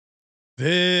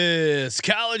This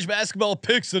college basketball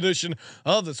picks edition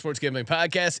of the Sports Gambling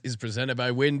Podcast is presented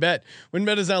by WynnBET.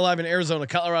 WynnBET is now live in Arizona,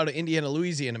 Colorado, Indiana,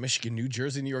 Louisiana, Michigan, New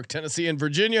Jersey, New York, Tennessee, and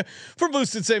Virginia. From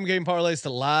boosted same game parlays to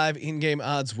live in-game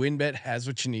odds, WynnBET has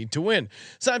what you need to win.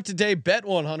 Sign up today, bet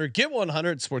 100, get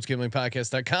 100 at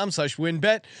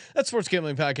sportsgamblingpodcast.com/WynnBET. That's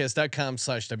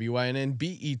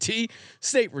sportsgamblingpodcast.com/WYNNBET.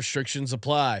 State restrictions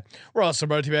apply. We're also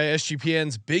brought to you by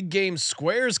SGPN's Big Game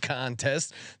Squares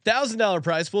contest. $1,000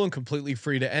 prize pool and completely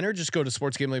free to enter. Just go to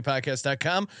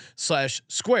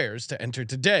sportsgamblingpodcast.com/squares to enter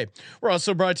today. We're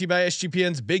also brought to you by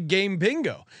SGPN's Big Game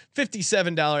Bingo.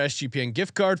 $57 SGPN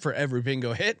gift card for every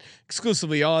bingo hit,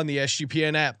 exclusively on the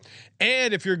SGPN app.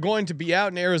 And if you're going to be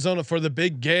out in Arizona for the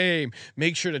big game,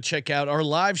 make sure to check out our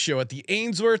live show at the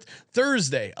Ainsworth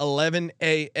Thursday, 11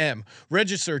 a.m.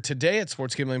 Register today at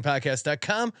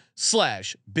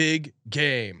sportsgamblingpodcast.com/big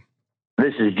game.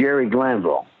 This is Jerry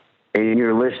Glanville, and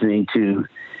you're listening to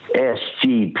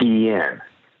SGPN.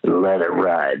 Let it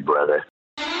ride, brother.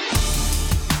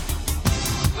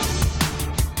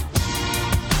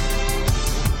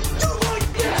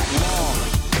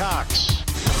 Cox.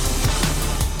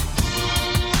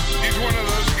 He's one of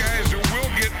those guys who will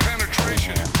get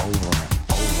penetration. Over.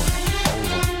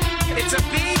 It's a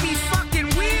baby fucking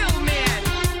wheel, man.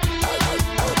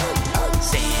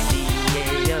 San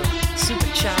Diego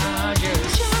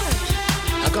Superchargers.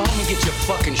 Now go home and get your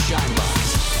fucking shine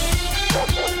box.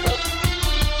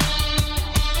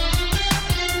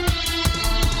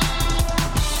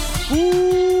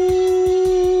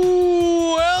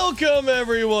 Welcome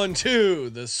everyone to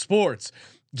the Sports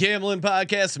Gambling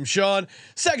Podcast. I'm Sean,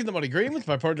 second the money green with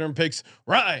my partner in picks,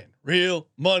 Ryan, Real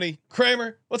Money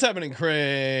Kramer. What's happening,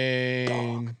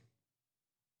 Kramer?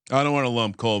 I don't want to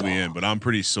lump Colby in, but I'm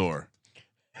pretty sore.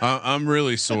 I'm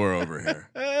really sore over here.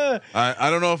 I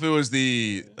don't know if it was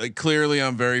clearly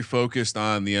I'm very focused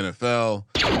on the NFL.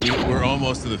 We're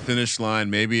almost to the finish line.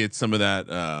 Maybe it's some of that.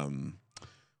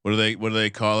 What do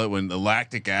they call it when the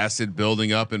lactic acid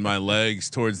building up in my legs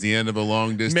towards the end of a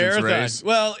long distance marathon race?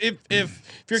 Well, if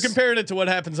you're comparing it to what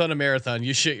happens on a marathon,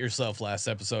 you shit yourself last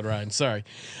episode, Ryan. Sorry.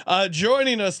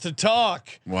 Joining us to talk.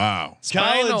 Wow.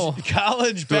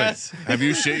 College best. Have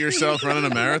you shit yourself running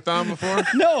a marathon before?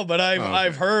 No, but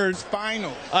I've heard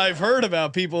Spinal. I've heard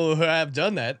about people who have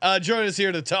done that. Join us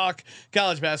here to talk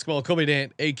college basketball. Colby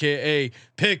Dant, aka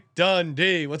Pick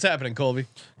Dundee. What's happening, Colby?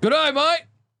 Good day, mate.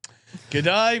 Good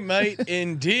night, mate.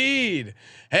 Indeed.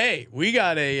 Hey, we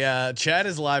got a chat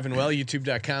is live and well.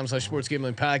 YouTube.com/sports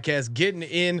gambling podcast. Getting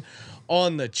in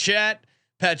on the chat.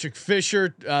 Patrick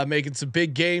Fisher making some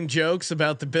big game jokes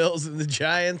about the Bills and the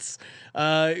Giants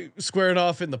squaring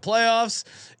off in the playoffs.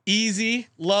 Easy,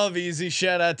 love Easy.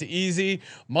 Shout out to Easy.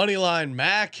 Moneyline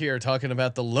Mac here talking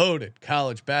about the loaded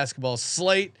college basketball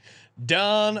slate.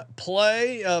 Don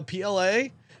Play PLA.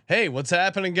 Hey, what's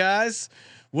happening, guys?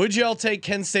 Would y'all take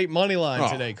Kent State money line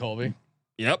today, Colby?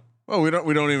 Yep. Well, we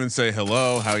don't even say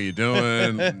hello. How you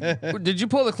doing? Did you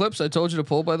pull the clips I told you to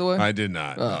pull? By the way, I did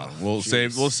not. Oh, We'll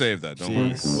save that. Don't worry.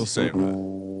 We'll save that.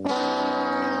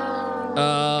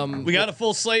 We got a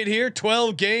full slate here.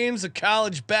 12 games of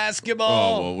college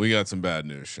basketball. Oh well, we got some bad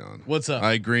news, Sean. What's up?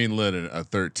 I greenlit a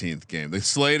 13th game. The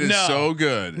slate is so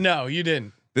good. No, you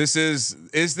didn't. Is this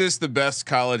the best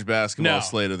college basketball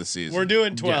slate of the season? We're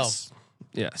doing 12.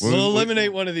 yes. We'll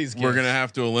eliminate one of these games. We're gonna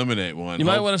have to eliminate one. You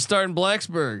might want to start in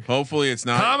Blacksburg. Hopefully it's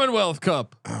not Commonwealth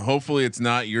Cup. Hopefully it's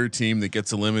not your team that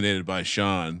gets eliminated by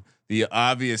Sean, the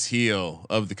obvious heel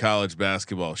of the college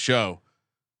basketball show.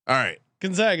 All right.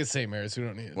 Gonzaga, St. Mary's. We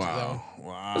don't need it. Wow.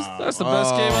 That's the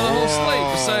best game on the whole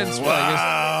slate. Besides, well, I guess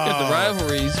get the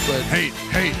rivalries, but Hate.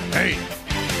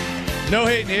 No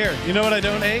hating here. You know what I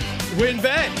don't hate?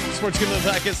 WynnBET.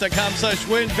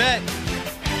 sportsgamblingpodcast.com/WynnBET.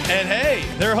 And hey,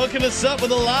 they're hooking us up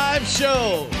with a live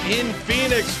show in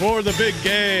Phoenix for the big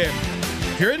game.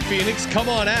 If you're in Phoenix, come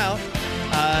on out.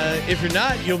 If you're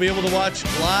not, you'll be able to watch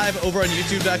live over on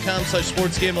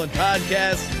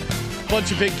youtube.com/sportsgamblingpodcast.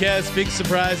 Bunch of big casts, big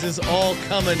surprises all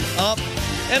coming up.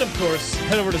 And of course,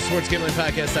 head over to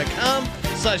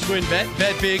sportsgamblingpodcast.com/WynnBET.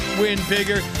 Bet big, win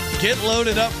bigger. Get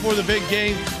loaded up for the big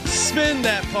game. Spin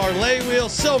that parlay wheel.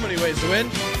 So many ways to win.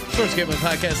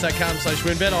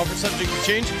 sportsgamblingpodcast.com/WynnBET. Offer subject to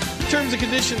change. Terms and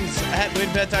conditions at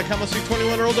wynnbet.com. Must be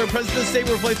 21 or older. Present in the state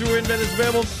where playthrough WynnBET is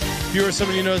available. If you or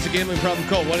someone you know has a gambling problem,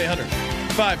 call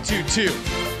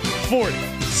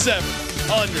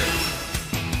 1-800-522-4700.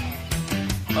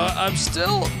 I'm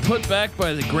still put back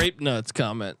by the grape nuts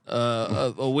comment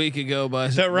a week ago by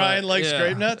That Ryan likes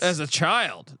grape nuts as a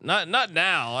child. Not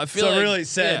now. I feel so like, really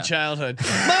sad childhood.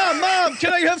 Mom,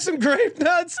 can I have some grape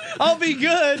nuts? I'll be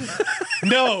good.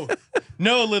 No,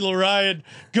 little Ryan.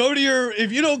 Go to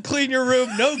if you don't clean your room,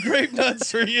 no grape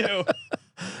nuts for you.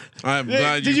 I'm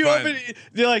glad Did you open?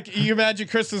 You imagine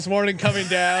Christmas morning coming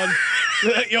down.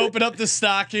 You open up the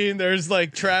stocking. There's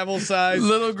like travel size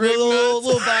Little grape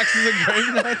little boxes of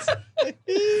grape nuts.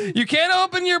 You can't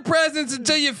open your presents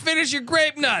until you finish your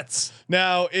grape nuts.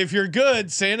 Now, if you're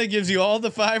good, Santa gives you all the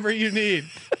fiber you need.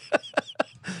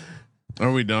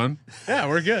 Are we done? Yeah,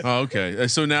 we're good. Oh, okay.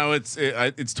 So now it's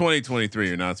 2023.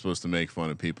 You're not supposed to make fun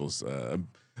of people's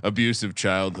abusive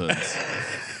childhoods.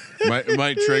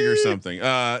 might trigger something.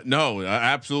 No, I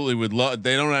absolutely would love.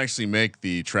 They don't actually make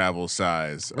the travel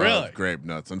size of grape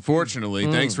nuts. Unfortunately,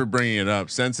 thanks for bringing it up.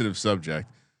 Sensitive subject.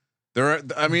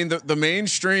 The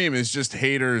mainstream is just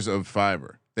haters of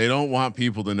fiber. They don't want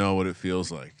people to know what it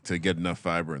feels like to get enough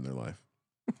fiber in their life.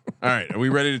 All right, are we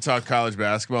ready to talk college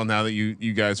basketball now that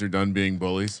you guys are done being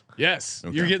bullies? Yes,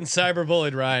 Okay. you're getting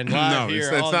cyberbullied, Ryan. Live No, here.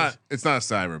 it's not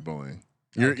cyberbullying.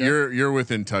 You're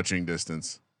within touching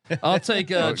distance. I'll take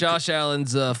Josh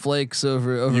Allen's flakes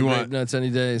over grape nuts any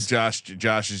days.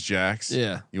 Josh's Jacks.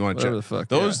 Yeah, You want whatever the fuck.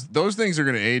 those things are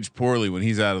going to age poorly when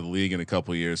he's out of the league in a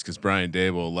couple of years because Brian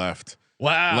Daboll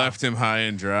left him high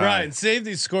and dry. Ryan, save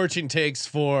these scorching takes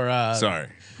for. Sorry.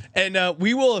 And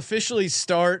we will officially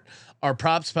start our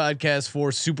props podcast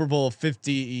for Super Bowl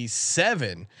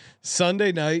 57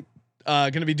 Sunday night.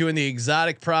 Going to be doing the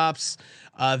exotic props.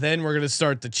 Then we're going to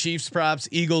start the Chiefs props,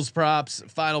 Eagles props,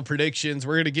 final predictions.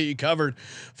 We're going to get you covered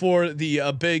for the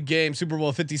big game, Super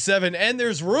Bowl 57. And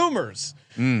there's rumors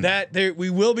that we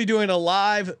will be doing a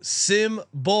live Sim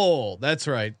Bowl. That's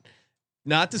right.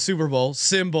 Not the Super Bowl,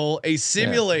 Sim Bowl, a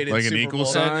simulated like an Super equal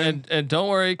Bowl. sign. And don't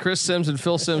worry, Chris Sims and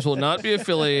Phil Sims will not be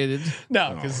affiliated.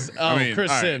 No, because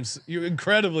Chris Sims, you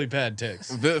incredibly bad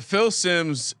ticks. Phil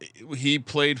Sims, he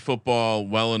played football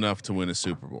well enough to win a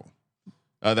Super Bowl.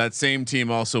 That same team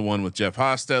also won with Jeff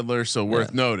Hostetler, so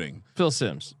worth noting. Phil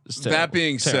Sims. Is That terrible.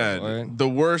 being said, right? the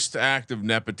worst act of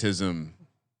nepotism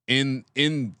in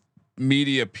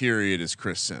media period is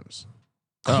Chris Sims.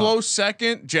 Close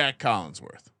second, Jack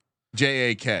Collinsworth.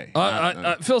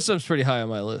 JAK. Phil Sims pretty high on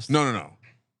my list. No.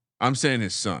 I'm saying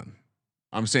his son.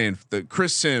 I'm saying that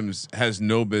Chris Sims has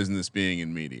no business being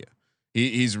in media.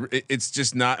 It's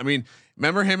just not. I mean,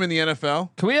 remember him in the NFL?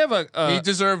 Can we have He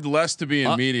deserved less to be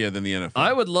in media than the NFL.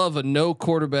 I would love a no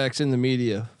quarterbacks in the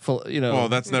media. Well,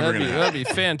 that's never gonna happen. That'd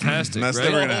be fantastic. That's right?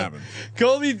 never gonna happen.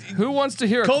 Colby, Who wants to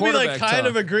hear a Colby quarterback like kind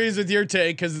talk? of agrees with your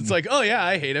take because it's like, oh yeah,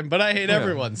 I hate him, but I hate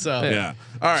everyone. So Yeah.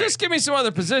 All right. Just give me some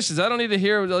other positions. I don't need to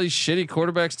hear all these shitty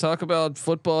quarterbacks talk about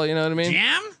football. You know what I mean?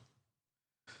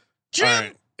 All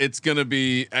right. It's gonna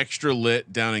be extra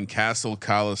lit down in Castle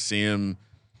Coliseum,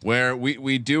 where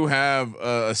we do have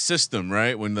a system,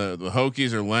 right? When the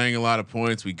Hokies are laying a lot of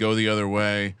points, we go the other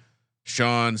way.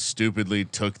 Sean stupidly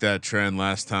took that trend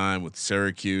last time with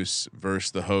Syracuse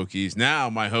versus the Hokies. Now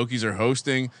my Hokies are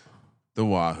hosting the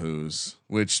Wahoos,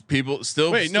 which people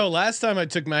still wait. No, last time I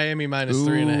took Miami minus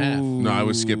 3.5. No, I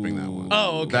was skipping that one.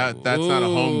 Oh, okay. That's not a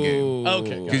home game.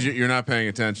 Okay, Because you're not paying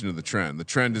attention to the trend. The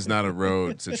trend is not a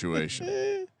road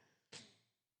situation.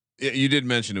 You did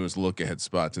mention it was a look ahead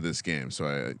spot to this game, so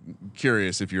I'm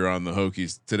curious if you're on the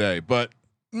Hokies today. But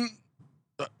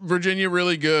Virginia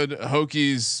really good.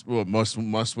 Hokies,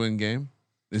 must win game.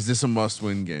 Is this a must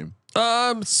win game?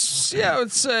 Yeah, I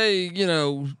would say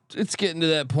it's getting to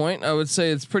that point. I would say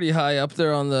it's pretty high up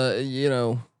there on the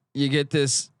you get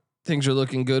this. Things are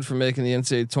looking good for making the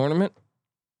NCAA tournament.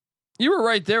 You were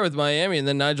right there with Miami, and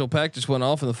then Nigel Pack just went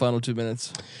off in the final 2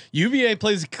 minutes. UVA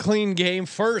plays a clean game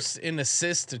first in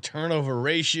assist to turnover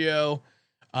ratio.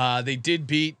 They did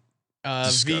beat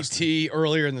VT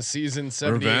earlier in the season,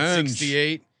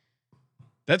 78-68.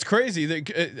 That's crazy.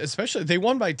 Especially they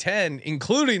won by 10,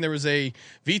 including there was a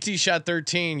VT shot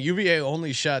 13. UVA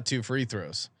only shot 2 free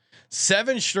throws.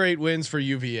 7 straight wins for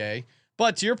UVA.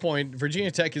 But to your point, Virginia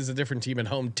Tech is a different team at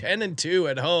home. 10-2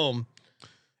 at home.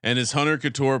 And is Hunter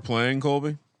Couture playing,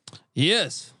 Colby?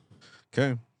 Yes.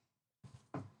 Okay.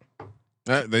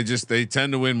 They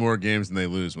tend to win more games than they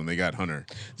lose when they got Hunter.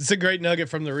 This is a great nugget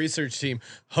from the research team.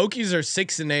 Hokies are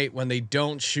 6-8 when they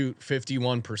don't shoot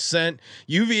 51%.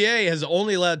 UVA has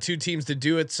only allowed 2 teams to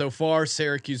do it so far,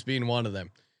 Syracuse being one of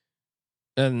them.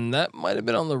 And that might have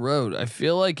been on the road. I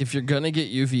feel like if you're gonna get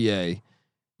UVA,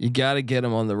 you got to get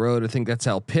them on the road. I think that's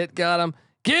how Pitt got them.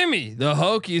 Give me the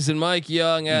Hokies and Mike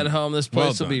Young at home. This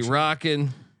place will be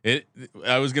rocking.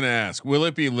 I was gonna ask, will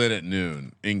it be lit at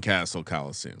noon in Castle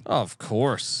Coliseum? Of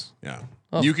course. Yeah,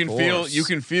 Of you can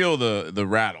course. feel the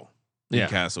rattle Yeah. in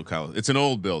Castle Coliseum. It's an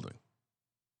old building,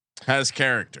 has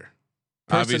character,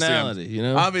 Personality.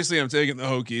 Obviously, I'm taking the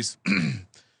Hokies.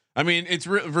 I mean, it's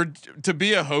to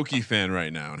be a Hokie fan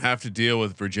right now and have to deal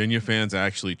with Virginia fans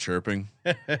actually chirping.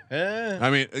 I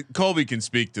mean, Colby can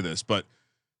speak to this, but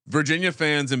Virginia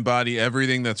fans embody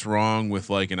everything that's wrong with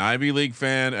like an Ivy League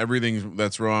fan, everything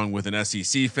that's wrong with an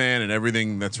SEC fan, and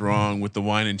everything that's wrong with the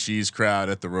wine and cheese crowd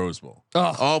at the Rose Bowl.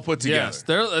 Oh, all put together. yes,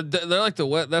 they're like the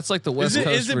West. That's like the West Coast.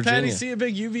 Isn't Virginia. Patty C a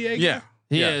big UVA guy? Yeah.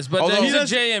 He Yeah. is, but Although- he's He a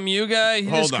JMU guy. He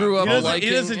Hold just on. grew up He liking.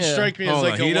 He doesn't strike me as Hold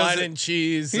like on. He a wine doesn't- and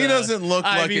cheese. He doesn't look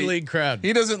Ivy like League crowd.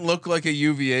 He doesn't look like a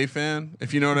UVA fan,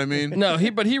 if you know what I mean. No,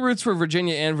 but he roots for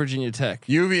Virginia and Virginia Tech.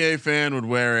 UVA fan would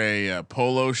wear a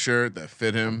polo shirt that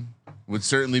fit him. Would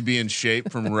certainly be in shape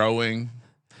from rowing.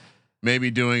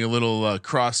 Maybe doing a little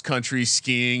cross country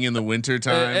skiing in the winter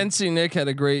time. NC Nick had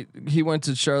a great. He went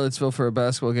to Charlottesville for a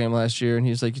basketball game last year, and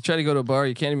he's like, "You try to go to a bar,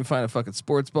 you can't even find a fucking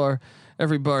sports bar.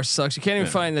 Every bar sucks. You can't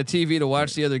even find the TV to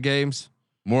watch the other games."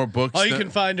 More books. Oh, you can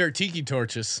find our tiki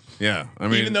torches. Yeah, I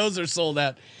mean, Even those are sold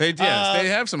out. they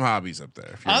have some hobbies up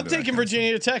there. if you're I'm into that taking kind of stuff.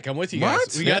 Virginia Tech. I'm with you What?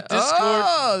 guys. We got Yeah. Discord.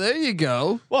 Oh, there you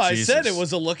go. Well, I said Jesus. it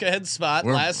was a look ahead spot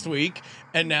We're- last week,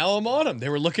 and now I'm on them. They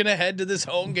were looking ahead to this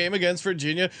home game against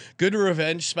Virginia. Good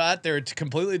revenge spot. They're a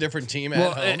completely different team at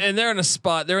Well, home. and they're in a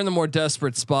spot. They're in the more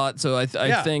desperate spot. So I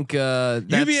Yeah. think that's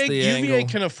UVA the UVA angle.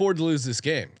 can afford to lose this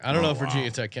game. I don't know if wow.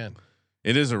 Virginia Tech can.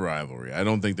 It is a rivalry. I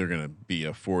don't think they're going to be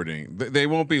affording. They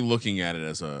won't be looking at it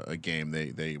as a game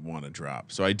they want to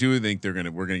drop. So I do think we're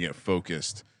going to get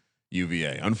focused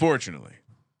UVA, unfortunately,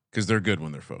 because they're good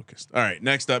when they're focused. All right,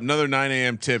 next up, another 9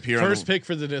 a.m. tip here. First pick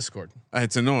for the Discord.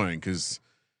 It's annoying because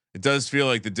it does feel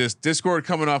like the Discord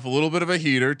coming off a little bit of a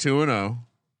heater, 2-0,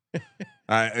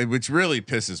 which really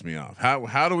pisses me off.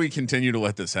 How do we continue to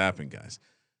let this happen, guys?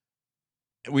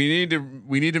 We need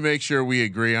to make sure we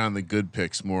agree on the good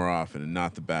picks more often and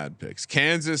not the bad picks.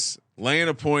 Kansas laying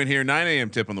a point here. 9 a.m.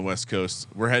 tip on the West Coast.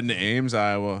 We're heading to Ames,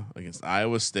 Iowa, against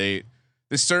Iowa State.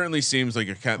 This certainly seems like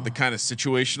the kind of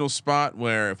situational spot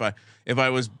where if I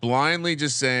was blindly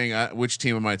just saying which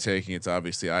team am I taking, it's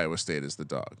obviously Iowa State is the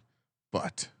dog.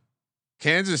 But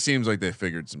Kansas seems like they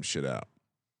figured some shit out,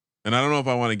 and I don't know if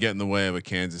I want to get in the way of a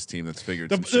Kansas team that's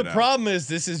figured some shit out. The problem is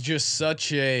this is just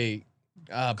such a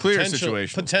Clear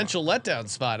potential letdown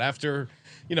spot after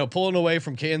pulling away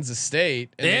from Kansas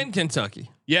State and Kentucky.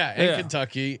 and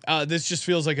Kentucky. This just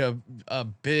feels like a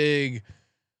big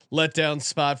letdown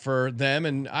spot for them.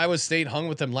 And Iowa State hung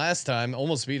with them last time,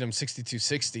 almost beat them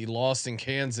 62-60, lost in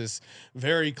Kansas.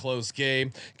 Very close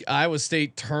game. Iowa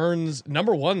State turns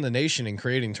number 1 in the nation in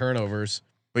creating turnovers.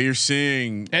 But you're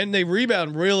seeing, And they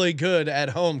rebound really good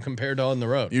at home compared to on the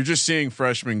road. you're just seeing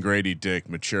freshman Grady Dick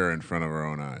mature in front of our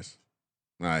own eyes.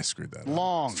 I screwed that up. I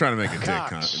was trying to make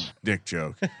a dick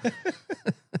joke.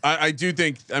 I do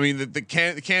think. I mean, the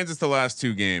Kansas the last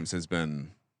 2 games has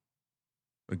been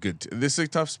a good. This is a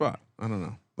tough spot. I don't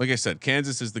know. Like I said,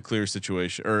 Kansas is the clear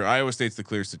situation, or Iowa State's the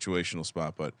clear situational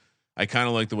spot. But I kind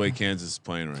of like the way Kansas is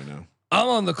playing right now. I'm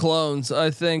on the Clones.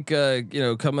 I think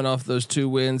coming off those 2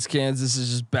 wins, Kansas is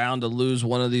just bound to lose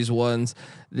one of these ones.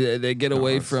 They get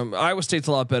away from Iowa State's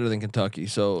a lot better than Kentucky.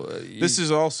 So This is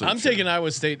also. I'm taking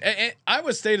Iowa State.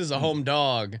 Iowa State is a home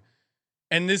dog,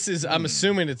 and this is. I'm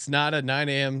assuming it's not a 9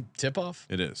 a.m. tip off.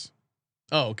 It is.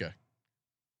 Oh, okay.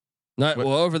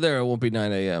 over there it won't be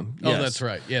 9 a.m. Oh, that's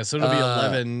right. Yeah, so it'll be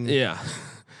 11. Yeah.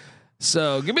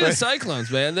 So give me the Cyclones,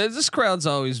 man. This crowd's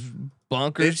always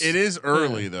bonkers. It is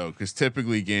early though, because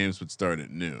typically games would start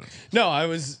at noon. No, I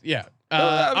was. Yeah.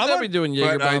 I'll be doing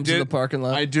Jaeger but I bombs in the did- parking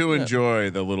lot. I do enjoy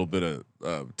the little bit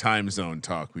of time zone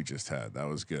talk we just had. That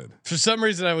was good. For some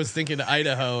reason, I was thinking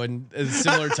Idaho and a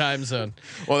similar time zone.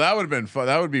 Well, that would have been fun.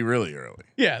 That would be really early.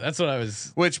 Yeah, that's what I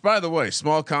was. Which, by the way,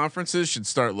 small conferences should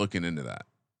start looking into that.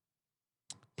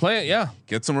 Play it, yeah.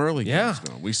 Get some early Yeah. games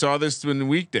going. We saw this in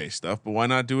weekday stuff, but why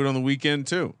not do it on the weekend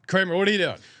too? Kramer, what are you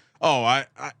doing? Oh, I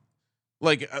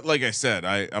like I said,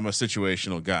 I'm a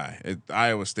situational guy.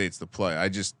 Iowa State's the play.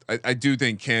 I do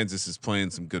think Kansas is playing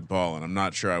some good ball, and I'm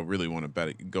not sure I really want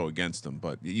to go against them,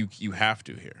 but you have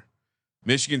to here.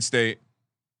 Michigan State,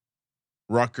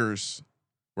 Rutgers.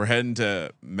 We're heading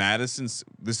to Madison's.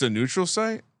 This is a neutral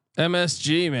site.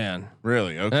 MSG, man.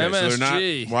 Really? Okay. MSG. So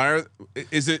they're not. Why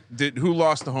is it? Who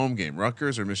lost the home game?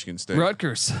 Rutgers or Michigan State?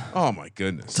 Rutgers. Oh my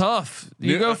goodness. Tough.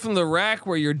 You go from the rack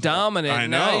where you're dominant. I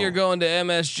Now know. you're going to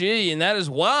MSG, and that is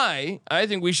why I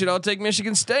think we should all take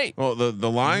Michigan State. Well,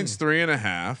 the line's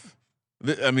 3.5.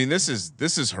 I mean, this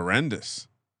is horrendous.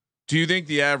 Do you think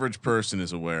the average person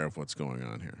is aware of what's going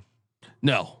on here?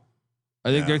 No, I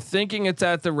think Yeah. they're thinking it's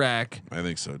at the rack. I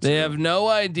think so too. They have no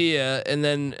idea, and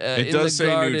then It in does the say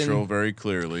Garden, neutral very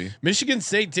clearly. Michigan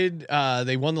State did.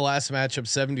 They won the last matchup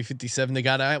 70-57. They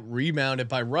got out rebounded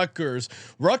by Rutgers.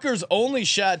 Rutgers only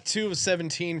shot 2 of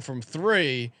 17 from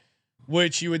 3,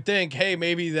 which you would think, hey,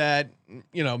 maybe that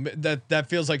that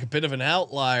feels like a bit of an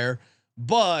outlier,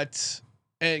 but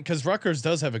because Rutgers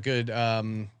does have a good.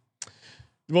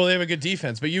 They have a good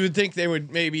defense, but you would think they would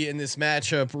maybe in this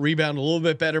matchup rebound a little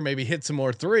bit better, maybe hit some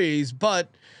more threes. But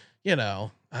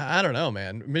I don't know,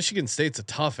 man. Michigan State's a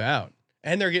tough out,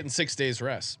 and they're getting 6 days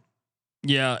rest.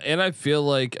 Yeah, and I just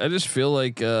feel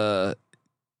like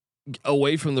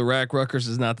away from the rack, Rutgers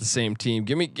is not the same team.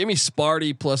 Give me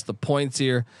Sparty plus the points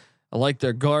here. I like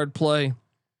their guard play.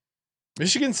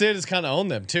 Michigan State has kind of owned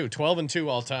them too, 12-2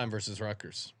 all time versus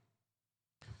Rutgers.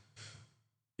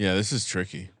 Yeah, this is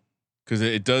tricky because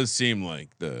it does seem like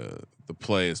the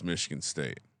play is Michigan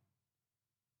State,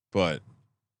 but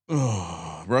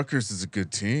Rutgers is a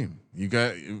good team.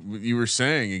 You were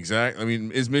saying exactly. I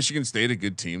mean, is Michigan State a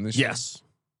good team this year? Yes,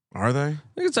 Are they? I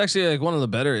think it's actually like one of the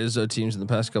better ISO teams in the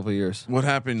past couple of years. What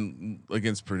happened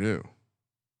against Purdue?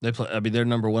 They play. I mean, they're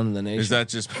number 1 in the nation. Is that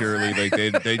just purely like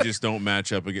they just don't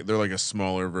match up again? They're like a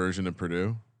smaller version of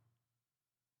Purdue.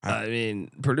 I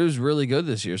mean, Purdue's really good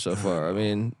this year so far. I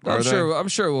mean, Are I'm they? sure. I'm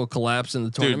sure it will collapse in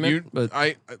the tournament. But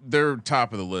they're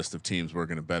top of the list of teams we're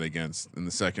going to bet against in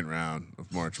the second round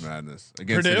of March Madness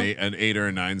against Purdue? an 8 or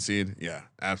a 9 seed. Yeah,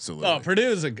 absolutely. Oh, Purdue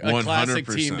is a classic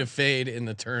 100%. team to fade in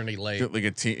the tourney late. Like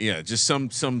a team, yeah. Just some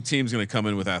team's going to come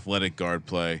in with athletic guard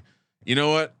play. You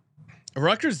know what?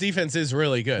 Rutgers defense is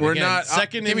really good. We're Again, not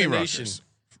second give in me the nation. Rutgers.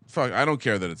 Fuck, I don't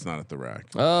care that it's not at the rack.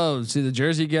 oh, see the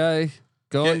Jersey guy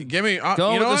going Give me. going you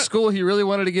with know the what? school he really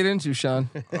wanted to get into, Sean.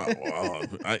 Well,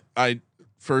 I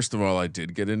first of all, I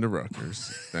did get into Rutgers.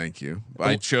 Thank you.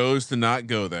 I chose to not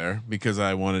go there because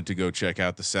I wanted to go check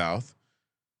out the South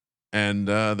and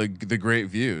the great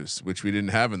views, which we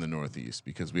didn't have in the Northeast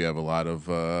because we have a lot of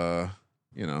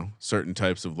certain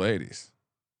types of ladies,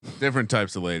 different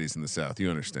types of ladies in the South. You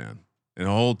understand, and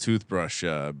a whole toothbrush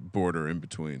border in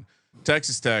between.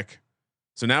 Texas Tech.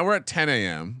 So now we're at 10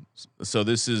 a.m. So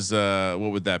this is what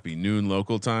would that be? Noon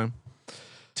local time.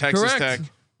 Texas Correct.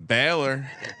 Tech, Baylor,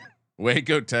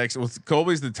 Waco, Texas. Well,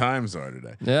 Colby's the times are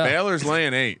today. Yeah. Baylor's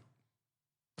laying 8.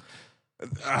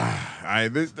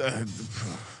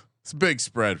 It's a big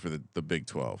spread for the Big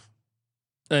 12.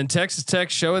 And Texas Tech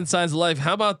showing signs of life.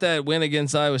 How about that win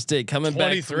against Iowa State, coming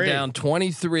back from 23. down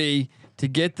 23 to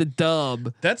get the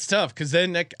dub? That's tough because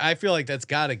then I feel like that's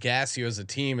got to gas you as a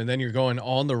team, and then you're going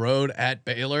on the road at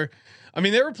Baylor. I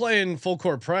mean, they were playing full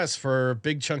court press for a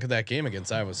big chunk of that game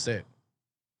against Iowa State.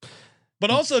 But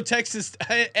also Texas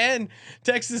Tech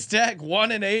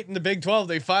 1-8 in the Big 12.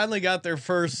 They finally got their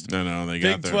first No, they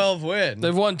got Big 12 win.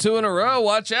 They've won 2 in a row.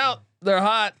 Watch out. They're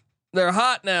hot. They're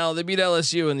hot now. They beat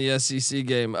LSU in the SEC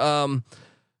game.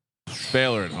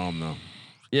 Baylor at home though.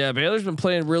 Yeah, Baylor's been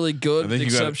playing really good, I with think the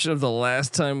you gotta- exception of the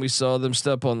last time we saw them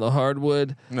step on the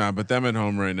hardwood. Nah, but them at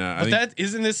home right now. I But think that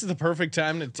isn't this the perfect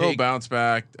time to they'll take. bounce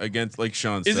back against, like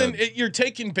Sean Isn't said. it? You're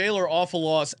taking Baylor off a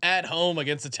loss at home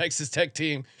against the Texas Tech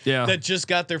team Yeah. that just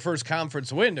got their first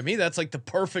conference win. To me, that's like the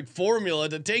perfect formula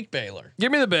to take Baylor.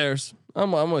 Give me the Bears.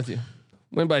 I'm with you.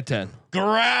 Win by 10.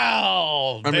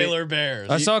 Growl, I mean, Baylor Bears.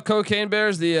 I saw Cocaine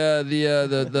Bears,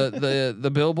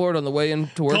 the billboard on the way in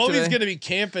to work Colby's today. gonna be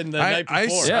camping the night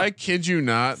before. Yeah. I kid you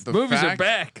not. The Movies fact, are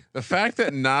back. The fact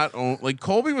that like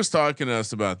Colby was talking to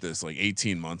us about this like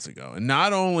 18 months ago, and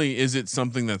not only is it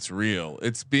something that's real,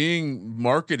 it's being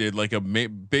marketed like a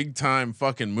big time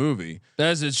fucking movie.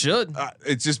 As it should.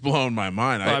 It's just blown my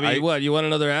mind. I mean, what? You want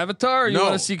another Avatar? Or you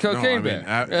want to see Cocaine Bear?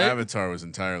 Right? Avatar was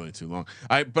entirely too long.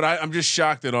 I'm just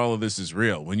shocked that all of this is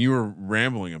real. When you were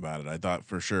rambling about it, I thought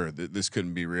for sure that this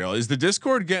couldn't be real. Is the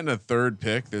Discord getting a third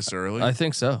pick this early? I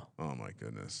think so. Oh my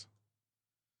goodness.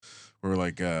 We're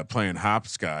like playing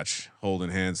hopscotch, holding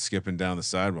hands, skipping down the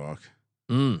sidewalk.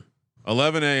 11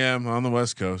 a.m. on the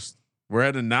West Coast. We're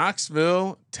headed to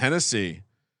Knoxville, Tennessee,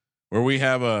 where we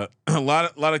have a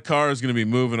lot of cars going to be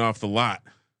moving off the lot.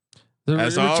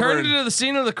 As Returning Auburn- to the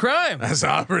scene of the crime. That's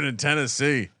Auburn and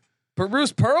Tennessee.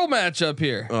 Bruce Pearl matchup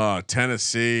here. Oh,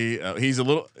 Tennessee. He's a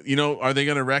little. Are they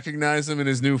going to recognize him in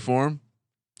his new form?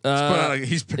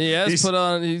 He's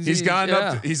gone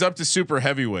up. He's up to super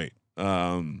heavyweight.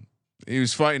 He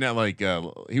was fighting at like a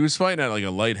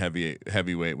light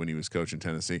heavyweight when he was coaching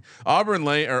Tennessee.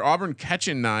 Auburn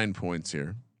catching 9 points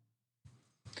here.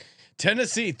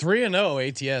 Tennessee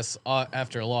 3-0 ATS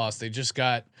after a loss. They just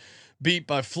got beat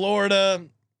by Florida.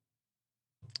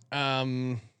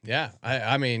 Yeah.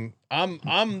 I mean,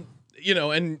 I'm you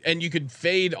know, and you could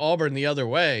fade Auburn the other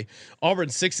way.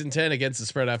 Auburn's 6-10 against the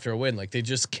spread after a win. Like they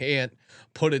just can't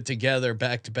put it together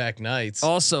back-to-back nights.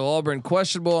 Also, Auburn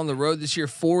questionable on the road this year.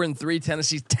 4-3.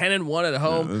 Tennessee's 10-1 at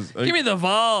home. Give me the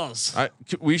Vols.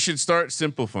 We should start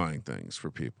simplifying things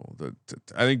for people.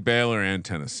 I think Baylor and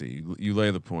Tennessee. You lay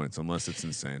the points unless it's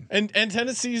insane. And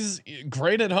Tennessee's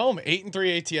great at home.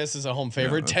 8-3 ATS is a home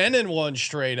favorite. 10-1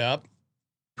 straight up.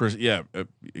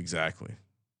 Exactly.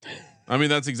 I mean,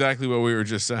 that's exactly what we were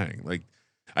just saying. Like,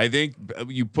 I think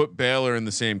you put Baylor in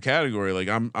the same category. Like,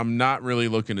 I'm not really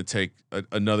looking to take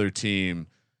another team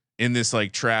in this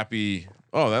like trappy.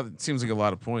 Oh, that seems like a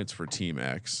lot of points for Team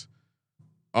X.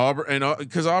 Auburn, and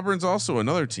because Auburn's also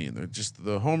another team. They're just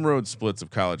the home road splits of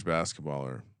college basketball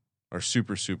are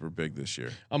super big this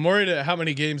year. I'm worried at how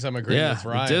many games I'm agreeing with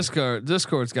Ryan.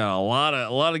 Discord's got a lot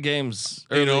of games.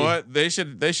 Early. You know what? They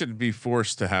should be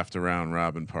forced to have to round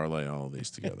robin parlay all of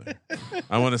these together.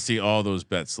 I want to see all those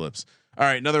bet slips. All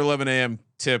right, another 11 a.m.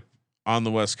 tip on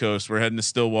the West Coast. We're heading to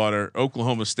Stillwater,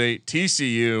 Oklahoma State,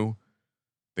 TCU,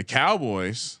 the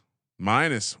Cowboys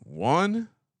 -1.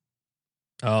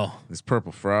 Oh, there's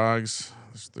Purple Frogs.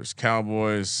 There's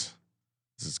Cowboys.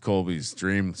 This is Colby's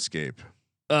dreamscape.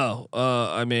 Oh,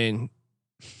 I mean,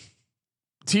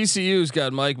 TCU's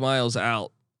got Mike Miles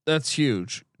out. That's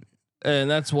huge,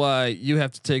 and that's why you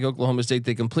have to take Oklahoma State.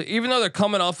 They complete, even though they're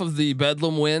coming off of the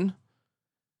Bedlam win.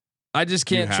 I just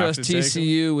can't trust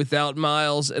TCU without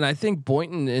Miles, and I think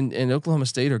Boynton and Oklahoma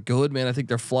State are good, man. I think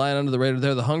they're flying under the radar.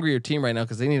 They're the hungrier team right now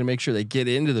because they need to make sure they get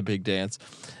into the big dance.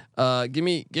 Give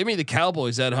me the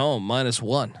Cowboys at home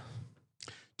 -1.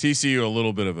 TCU a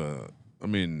little bit of a. I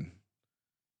mean,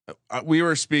 we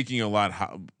were speaking a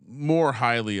lot more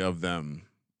highly of them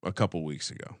a couple weeks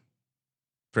ago.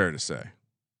 Fair to say.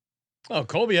 Oh,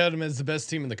 Colby had them as the best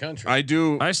team in the country. I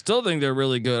do. I still think they're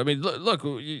really good. I mean, look,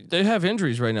 they have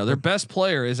injuries right now. Their best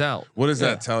player is out. What does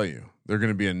that tell you? They're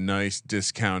going to be a nice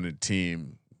discounted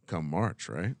team come March,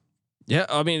 right? Yeah,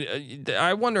 I mean,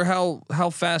 I wonder how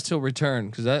fast he'll return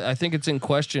because I think it's in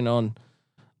question on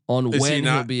when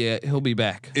he'll be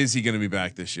back. Is he going to be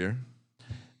back this year?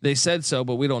 They said so,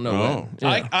 but we don't know when.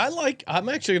 Yeah. I'm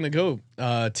actually going to go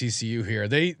TCU here.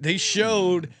 They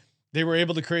showed they were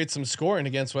able to create some scoring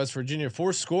against West Virginia.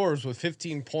 4 scores with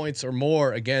 15 points or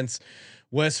more against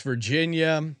West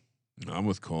Virginia. I'm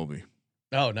with Colby.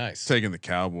 Oh, nice. Taking the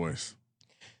Cowboys.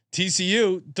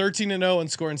 TCU 13-0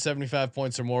 and scoring 75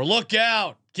 points or more. Look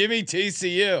out! Give me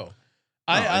TCU.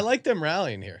 I like them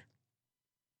rallying here.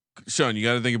 Sean, you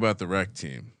got to think about the rec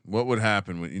team. What would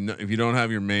happen when if you don't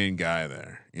have your main guy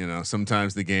there? You know,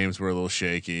 sometimes the games were a little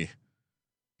shaky.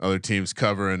 Other teams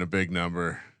covering a big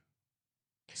number.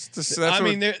 I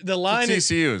mean, the line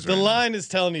TCU is the line is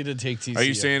telling you to take TCU. Are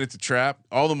you saying it's a trap?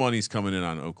 All the money's coming in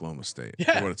on Oklahoma State.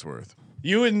 Yeah. For what it's worth.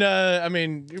 You and I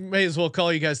mean, you may as well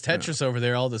call you guys Tetris over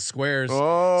there. All the square action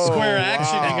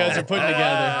you guys are putting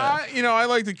together. I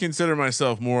like to consider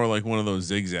myself more like one of those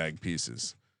zigzag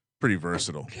pieces. Pretty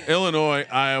versatile. Illinois,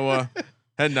 Iowa,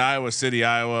 heading to Iowa City,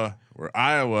 Iowa, where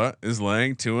Iowa is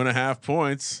laying 2.5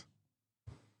 points.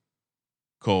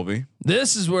 Colby,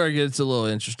 this is where it gets a little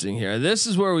interesting here. This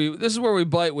is where we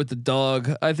bite with the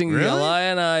dog. I think the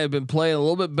Illini have been playing a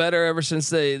little bit better ever since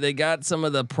they got some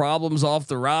of the problems off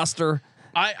the roster.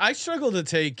 I struggle to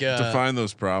take define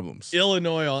those problems.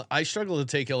 Illinois. I struggle to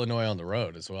take Illinois on the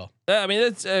road as well. I mean,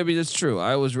 it's true.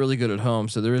 I was really good at home,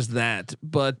 so there is that.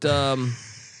 But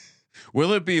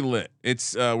will it be lit?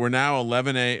 It's we're now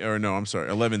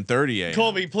 11:30 a.m.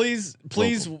 Colby, please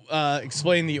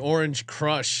explain the Orange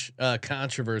Crush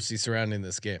controversy surrounding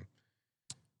this game.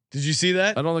 Did you see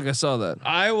that? I don't think I saw that.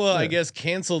 Iowa, I guess,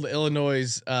 canceled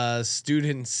Illinois'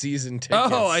 student season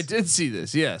tickets. Oh, I did see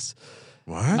this. Yes.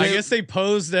 What? I guess they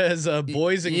posed as a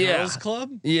boys and girls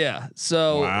club. Yeah.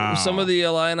 So some of the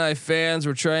Illini fans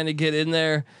were trying to get in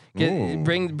there,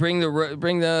 bring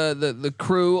the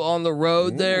crew on the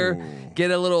road there, get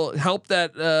a little help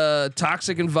that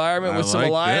toxic environment with some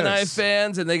Illini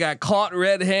fans, and they got caught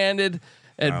red-handed,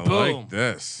 and boom. Like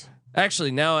this.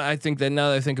 Actually, now that I think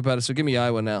about it, so give me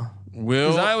Iowa now.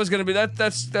 Because Iowa's going to be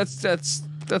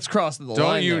that's crossing the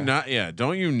line.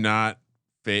 Don't you not?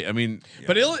 I mean,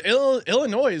 but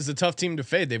Illinois is a tough team to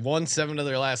fade. They've won 7 of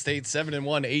their last 8,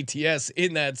 7-1 ATS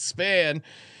in that span.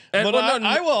 But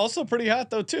Iowa also pretty hot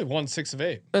though too. Won 6 of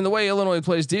 8. And the way Illinois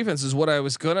plays defense is what that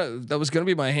was gonna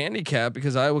be my handicap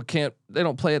because Iowa they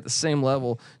don't play at the same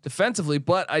level defensively.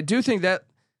 But I do think that's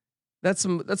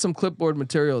some clipboard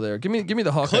material there. Give me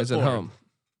the Hawkeyes at home.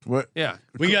 What? Yeah.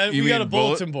 We got a mean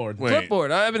bulletin board. Wait,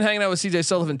 Clipboard. I've been hanging out with CJ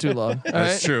Sullivan too long. All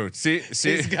that's right? true. See.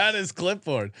 He's got his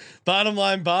clipboard. Bottom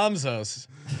line bombs host.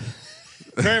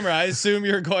 Kramer, I assume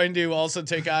you're going to also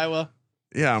take Iowa.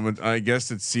 Yeah, I guess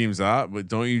it seems odd, but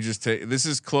don't you just take? This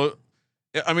is close.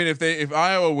 I mean, if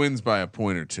Iowa wins by a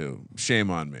point or two, shame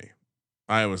on me.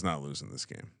 Iowa's not losing this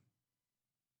game.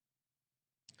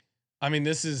 I mean,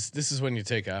 this is when you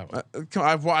take Iowa.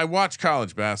 I watch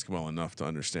college basketball enough to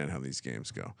understand how these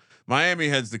games go. Miami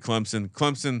heads to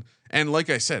Clemson, and like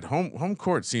I said, home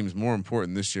court seems more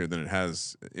important this year than it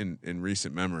has in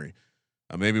recent memory.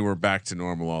 Maybe we're back to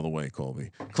normal all the way,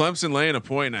 Colby. Clemson laying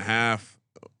 1.5.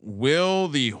 Will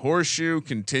the horseshoe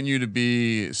continue to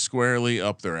be squarely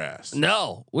up their ass?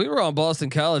 No, we were on Boston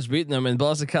College beating them, and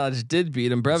Boston College did beat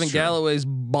them. Brevin Galloway's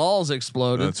balls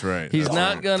exploded. That's right. He's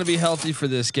not going to be healthy for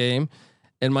this game,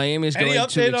 and Miami's going to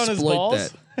exploit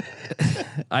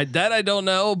that. I don't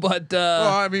know, but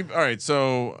well, I mean, all right.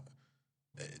 So,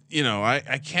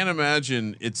 I can't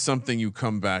imagine it's something you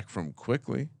come back from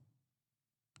quickly.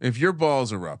 If your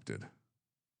balls erupted,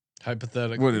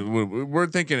 hypothetically, we're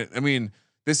thinking. I mean,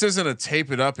 this isn't a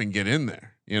tape it up and get in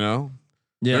there. Yeah,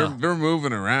 they're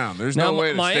moving around. There's no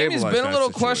way to Miami's stabilize been a little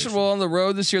situation. questionable on the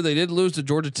road this year. They did lose to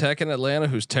Georgia Tech in Atlanta,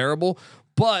 who's terrible.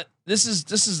 But this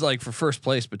is like for first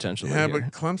place potentially. Yeah, here.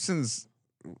 but Clemson's.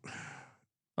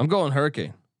 I'm going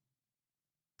Hurricane.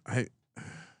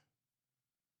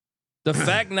 The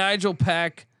fact Nigel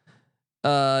Pack,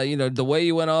 the way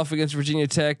you went off against Virginia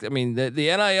Tech. I mean, the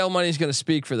NIL money is going to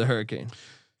speak for the Hurricane.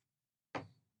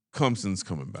 Clemson's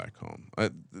coming back home.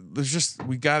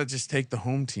 We got to just take the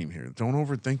home team here. Don't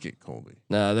overthink it, Colby.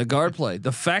 No, the guard play.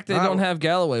 The fact they don't have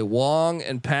Galloway, Wong,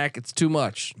 and Pack, it's too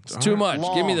much. It's too much.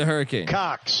 Long. Give me the Hurricane.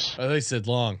 Cox. Oh, they said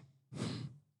long.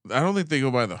 I don't think they go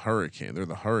by the Hurricane. They're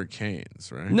the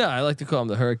Hurricanes, right? No, I like to call them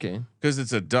the Hurricane because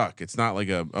it's a duck. It's not like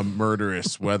a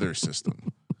murderous weather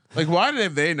system. Like, why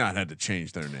have they not had to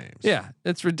change their names? Yeah,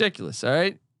 it's ridiculous. All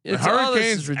right, the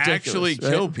Hurricanes actually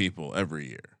kill people every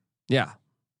year. Yeah,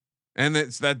 and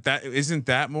it's that isn't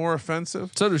that more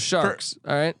offensive? So do Sharks.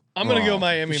 All right, I'm gonna go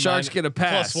Miami. Sharks get a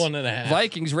pass. +1.5.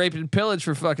 Vikings rape and pillage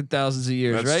for fucking thousands of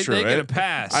years. That's right? true, They get a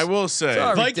pass. I will say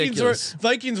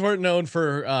Vikings weren't known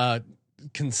for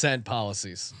consent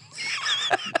policies.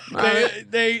 I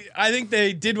think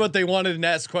they did what they wanted and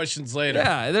asked questions later.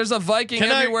 Yeah, there's a Viking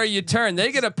everywhere you turn.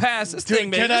 They get a pass. This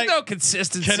thing, man, there's no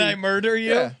consistency. Can I murder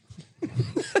you? Yeah.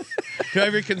 Do I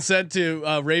ever consent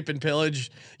to rape and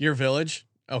pillage your village?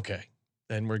 Okay,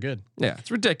 then we're good. Yeah, it's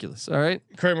ridiculous. All right,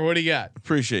 Kramer, what do you got?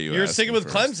 Appreciate you. You're sticking with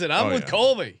Clemson. I'm with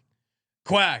Colby.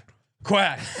 Quack,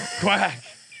 quack, quack.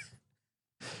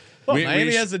 Well,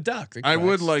 Miami has a duck. I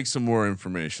would like some more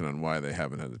information on why they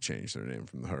haven't had to change their name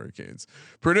from the Hurricanes.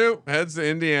 Purdue heads to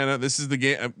Indiana. This is the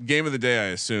game of the day, I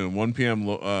assume. 1 p.m.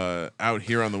 Out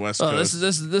here on the West Coast.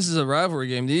 This is a rivalry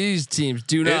game. These teams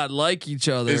do not like each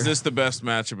other. Is this the best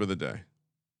matchup of the day?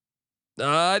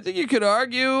 I think you could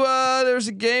argue there's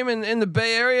a game in the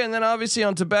Bay Area, and then obviously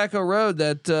on Tobacco Road.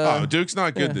 That Duke's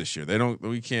not good this year.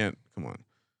 We can't. Come on.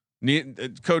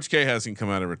 Coach K hasn't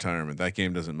come out of retirement. That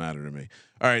game doesn't matter to me.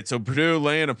 All right, so Purdue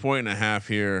laying 1.5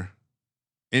 here.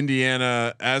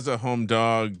 Indiana as a home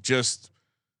dog, just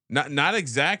not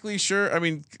exactly sure. I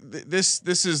mean, this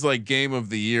is like game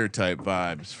of the year type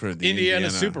vibes for the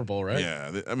Indiana Super Bowl, right?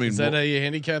 Yeah, I mean, is that how you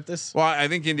handicap this? Well, I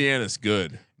think Indiana's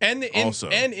good, and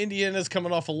Indiana's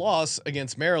coming off a loss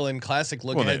against Maryland. Classic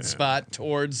look ahead spot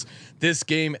towards this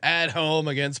game at home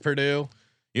against Purdue.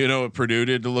 You know what Purdue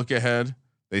did to look ahead?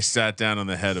 They sat down on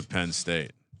the head of Penn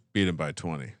State, beat them by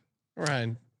 20.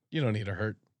 Ryan, you don't need to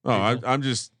hurt. Oh, I'm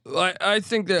just. I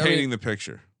think that painting the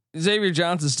picture. Xavier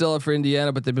Johnson's still up for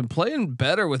Indiana, but they've been playing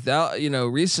better without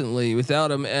recently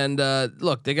without him. And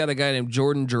look, they got a guy named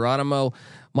Jordan Geronimo.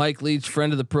 Mike Leach,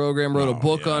 friend of the program, wrote a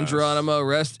book on Geronimo.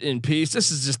 Rest in peace.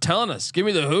 This is just telling us, give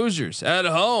me the Hoosiers at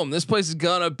home. This place is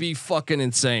gonna be fucking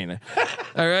insane.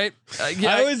 All right.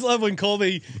 I always love when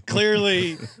Colby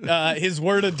clearly his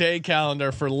word a day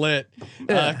calendar for lit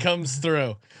comes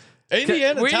through.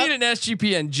 Indiana, we need an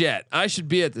SGPN jet. I should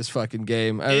be at this fucking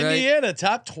game. Indiana right?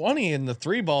 top 20 in the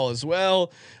 3-ball as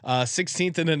well.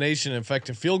 16th in the nation in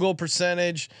effective field goal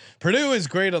percentage. Purdue is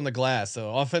great on the glass,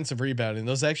 though. Offensive rebounding,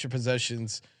 those extra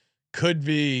possessions could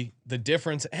be the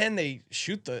difference, and they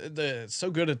shoot the so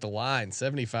good at the line,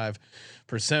 75%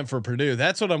 for Purdue.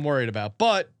 That's what I'm worried about.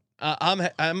 But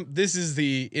this is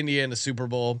the Indiana Super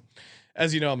Bowl.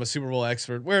 As you know, I'm a Super Bowl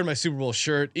expert. Wearing my Super Bowl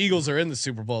shirt. Eagles are in the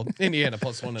Super Bowl. Indiana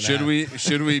 +1.5. Should we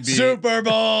be Super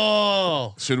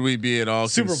Bowl? Should we be at all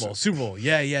Super Bowl?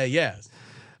 Yeah.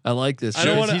 I like this. I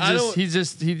don't wanna- I don't-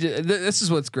 This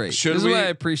is what's great. This is what I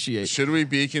appreciate. Should we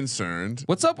be concerned?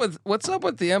 What's up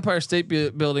with the Empire State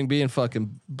Building being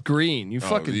fucking green? You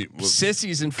fucking well,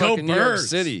 sissies in Go fucking New York Birds.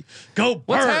 City. Go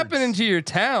What's Birds. happening to your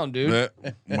town, dude?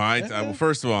 Well,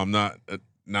 first of all, I'm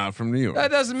not from New York. That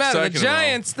doesn't matter. Second of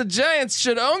all- The Giants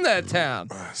should own that town.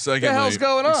 Secondly, the hell's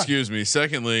going on? Excuse me.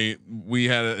 Secondly, we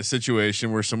had a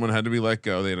situation where someone had to be let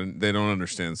go. They don't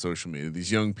understand social media.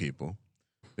 These young people,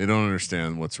 they don't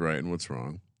understand what's right and what's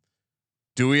wrong.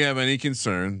 Do we have any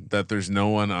concern that there's no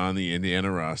one on the Indiana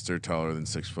roster taller than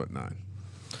 6'9"?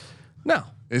 No.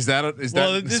 Is that This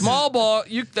Small ball.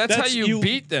 That's how That's- you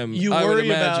beat them. You I would worry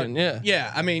imagine. about,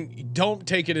 Yeah. I mean, don't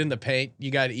take it in the paint.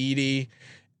 You got Edie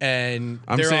and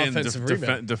I'm their saying offensive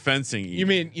rebound. defensing. You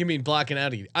mean blocking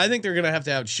out Edie? I think they're gonna have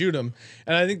to outshoot them,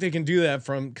 and I think they can do that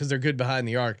because they're good behind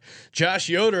the arc. Josh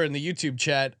Yoder in the YouTube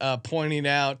chat pointing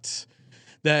out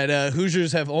that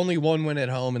Hoosiers have only one win at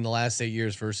home in the last 8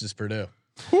 years versus Purdue.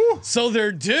 So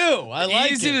they're due. I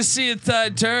like Easy it. to see a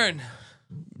tide turn.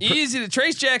 Easy to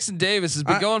Trace Jackson Davis has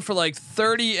been going for like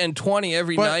 30 and 20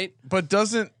 every night. But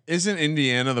isn't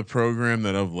Indiana the program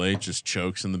that of late just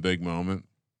chokes in the big moment?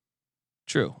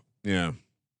 True. Yeah.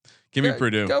 Give me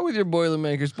Purdue. Go with your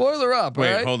Boilermakers. Boiler up. Wait,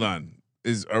 all right? hold on.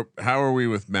 How are we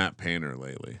with Matt Painter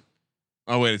lately?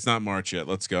 Oh wait, it's not March yet.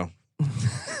 Let's go.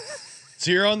 So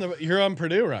you're on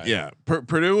Purdue, right? Yeah,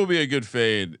 Purdue will be a good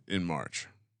fade in March.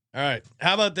 All right.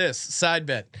 How about this side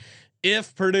bet?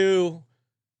 If Purdue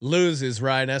loses,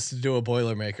 Ryan has to do a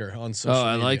Boilermaker on social Oh,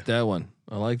 I media. like that one.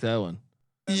 I like that one.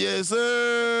 Yes,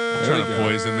 sir. Trying to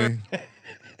poison me.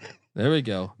 There we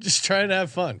go. Just trying to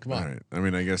have fun. Come on. All right. I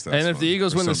mean, I guess that's. And if the fun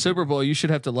Eagles for win the some Super Bowl, you should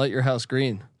have to light your house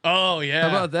green. Oh yeah. How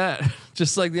about that?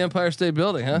 Just like the Empire State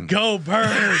Building, huh? Go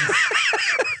Birds?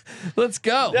 Let's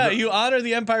go. Yeah, you honor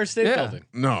the Empire State Yeah. Building.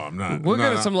 people. No, I'm not. We'll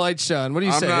no, get some lights, Sean. What do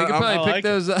you I'm say? not- We could I'm- probably I pick like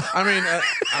those up. I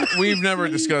mean, we've never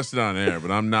discussed it on air, but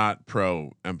I'm not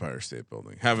pro Empire State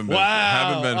Building. Haven't been.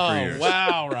 Haven't been for years.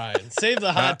 Wow, Ryan. Save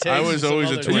the hot takes. I was for some always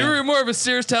a other twin. day. You were more of a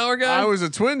Sears Tower guy. I was a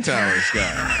Twin Towers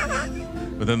guy,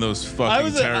 but then those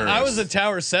fucking terrorists. I was a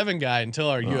Tower 7 guy until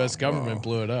our U.S. government wow.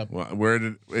 blew it up. Well, where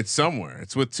did it's somewhere?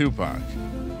 It's with Tupac.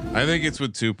 I think it's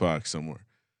with Tupac somewhere.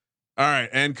 All right,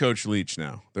 and Coach Leach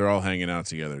now. They're all hanging out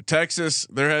together. Texas,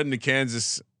 they're heading to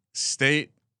Kansas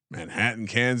State, Manhattan,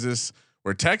 Kansas,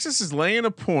 where Texas is laying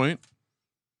a point.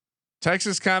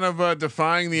 Texas kind of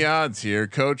defying the odds here.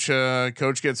 Coach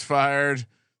gets fired.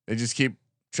 They just keep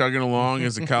chugging along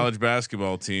as a college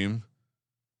basketball team.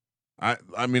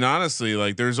 I mean, honestly,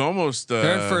 like there's almost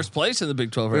They're in first place in the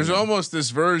Big 12. there's right now. almost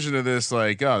this version of this,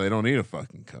 like, oh, they don't need a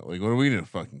fucking coach. Like, what do we need a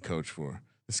fucking coach for?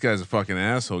 This guy's a fucking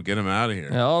asshole. Get him out of here.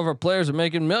 Yeah, all of our players are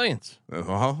making millions.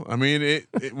 Well, I mean,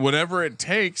 it whatever it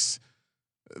takes.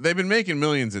 They've been making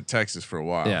millions at Texas for a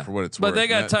while. Yeah, For what it's but worth. they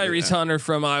got That- Tyrese Hunter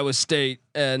from Iowa State,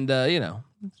 and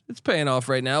it's paying off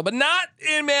right now, but not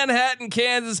in Manhattan,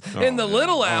 Kansas, in the yeah.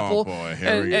 Little Oh, Apple. boy, here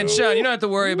and we and go. Sean, you don't have to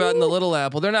worry about in the Little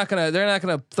Apple. They're not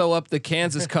gonna throw up the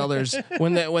Kansas colors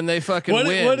when they fucking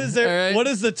win. What is there? all right? What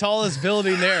is the tallest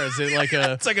building there? Is it like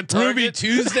a? It's like a Ruby Target.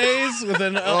 Tuesdays with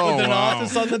an Oh, with an wow.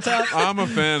 office on the top. I'm a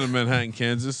fan of Manhattan,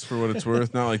 Kansas, for what it's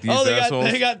worth. Not like these Oh,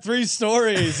 assholes. they got 3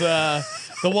 stories.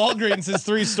 The Walgreens is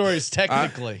 3 stories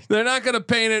technically. They're not gonna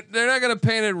paint it. They're not gonna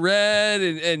paint it red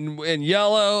and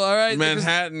yellow. All right,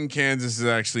 Manhattan, Kansas is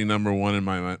actually number 1 in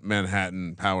my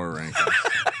Manhattan power rankings.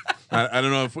 I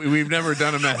don't know if we've never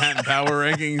done a Manhattan power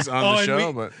rankings on the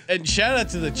show, but and shout out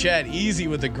to the chat, Easy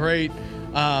with a great.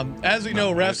 As we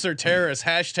know, refs are terrorists.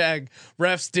 Hashtag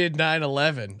refs did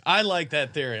 9/11. I like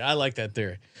that theory.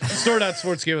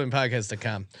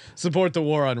 Store.sportsgamblingpodcast.com. Support the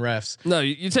war on refs. No,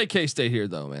 you take K-State here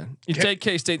though, man. You take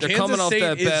K-State. They're Kansas coming off State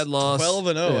that is bad loss.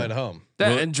 12-0 Yeah. at home.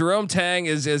 And Jerome Tang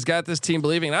has got this team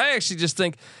believing. And I actually just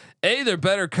think, they're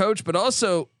better coach, but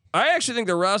also I actually think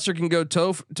the roster can go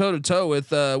toe to toe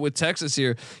with Texas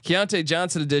here. Keontae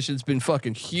Johnson addition's been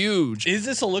fucking huge. Is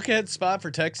this a look ahead spot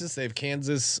for Texas? They have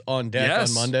Kansas on deck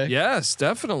on Monday. Yes,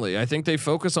 definitely. I think they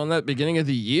focus on that beginning of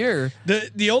the year.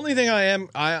 The only thing I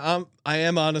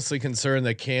am honestly concerned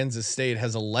that Kansas State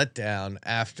has a letdown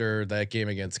after that game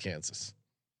against Kansas.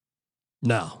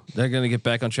 No, they're going to get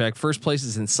back on track. First place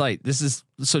is in sight.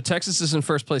 Texas is in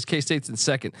first place. K-State's in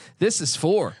second. This is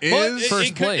 4. Is-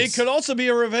 first place. It could also be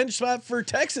a revenge spot for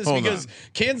Texas Hold because on.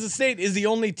 Kansas State is the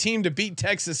only team to beat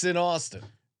Texas in Austin.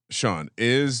 Sean,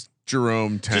 is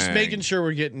Jerome Tang? Just making sure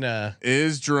we're getting.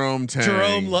 Is Jerome Tang?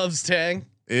 Jerome loves Tang.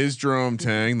 Is Jerome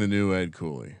Tang the new Ed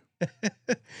Cooley?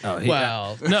 Oh,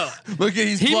 Wow. No, Look at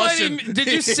he's he might. blushing. Even, did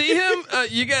you see him?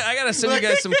 I gotta send you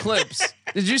guys some clips.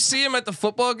 Did you see him at the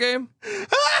football game?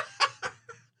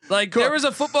 Like there was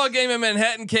a football game in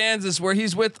Manhattan, Kansas, where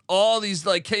he's with all these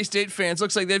like K-State fans.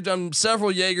 Looks like they've done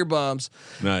several Jaeger bombs.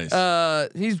 Nice.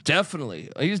 He's definitely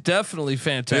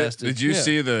fantastic. Did you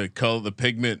see the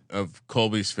pigment of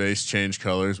Colby's face change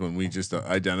colors when we just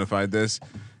identified this?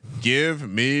 Give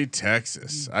me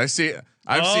Texas. I've seen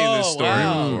this story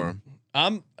before.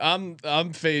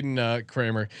 I'm fading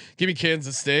Kramer. Give me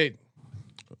Kansas State.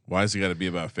 Why has it got to be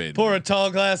about fading? Pour a tall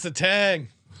glass of Tang.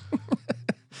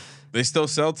 They still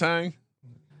sell Tang?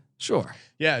 Sure.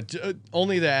 Yeah,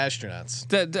 only the astronauts.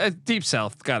 Deep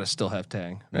South got to still have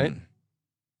Tang, right?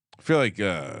 I feel like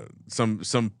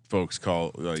some folks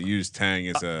use Tang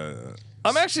as a.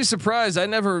 I'm actually surprised. I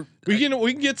never. We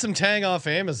can get some Tang off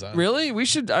Amazon. Really? We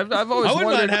should. I've always. I wouldn't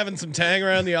wondered. mind having some Tang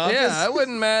around the office. Yeah, I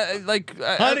wouldn't.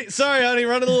 Honey, sorry, honey,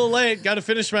 running a little late. Got to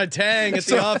finish my Tang at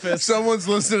the office. Someone's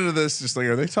listening to this, just like,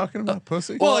 are they talking about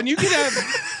pussy? Well, and you can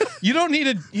have. You don't need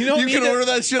a. You don't. You need can order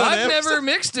that shit. I've never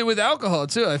mixed it with alcohol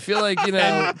too. I feel like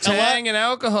Tang and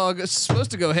alcohol is supposed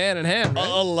to go hand in hand. Right?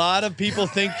 A lot of people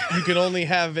think you can only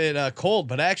have it cold,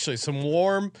 but actually, some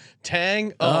warm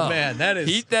Tang. Oh man, that is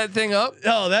heat that thing up.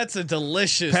 Oh, that's a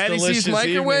delicious. Patty delicious C's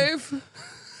microwave.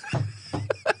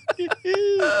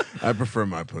 I prefer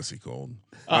my pussy cold.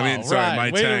 Oh, I mean, sorry, right.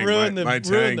 my Way Tang. to ruin my the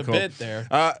Tang cold. bit there.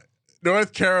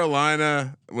 North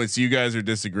Carolina. Which you guys are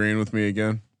disagreeing with me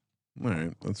again. All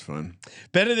right, that's fine.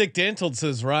 Benedict Dantold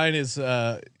says Ryan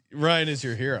is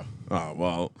your hero. Oh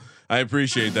well, I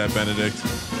appreciate that, Benedict.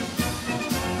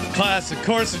 Classic. Of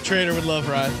course, a trader would love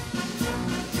Ryan.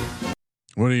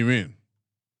 What do you mean?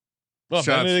 Well,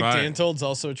 Shots Benedict fired. Dantold's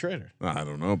also a trader. I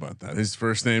don't know about that. His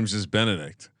first name's just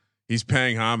Benedict. He's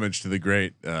paying homage to the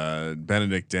great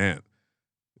Benedict Dant.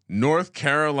 North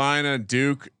Carolina,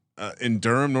 Duke in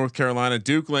Durham, North Carolina.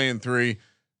 Duke laying 3.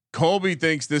 Colby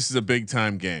thinks this is a big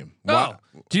time game. Oh,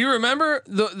 do you remember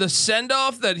the send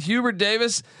off that Hubert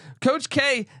Davis, Coach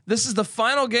K? This is the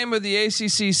final game of the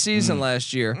ACC season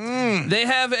last year. They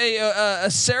have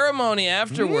a ceremony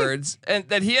afterwards, and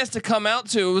that he has to come out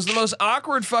to. It was the most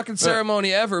awkward fucking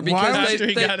ceremony ever because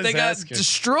they got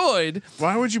destroyed.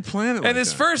 Why would you plan it? And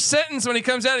his first sentence when he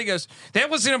comes out, he goes, "That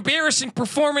was an embarrassing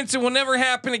performance. It will never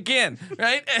happen again."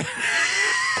 Right.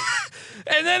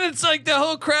 And then it's like the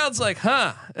whole crowd's like,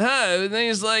 huh. And then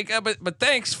he's like, but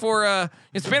thanks for,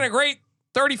 it's been a great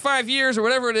 35 years or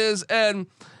whatever it is. And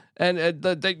they have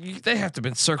to have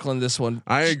been circling this one.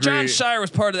 I agree. John Shire was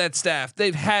part of that staff.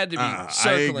 They've had to be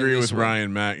circling I agree this with one.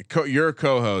 Ryan Mack, your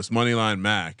co-host, Moneyline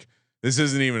Mac. This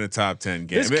isn't even a top 10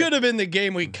 game. This could have been the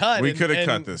game we cut. We could have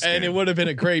cut this and game. it would have been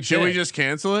a great. Should pick. we just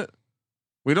cancel it?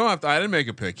 We don't have to. I didn't make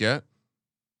a pick yet.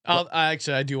 I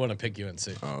do want to pick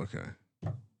UNC. Oh, okay.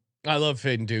 I love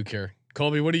fading Duke here.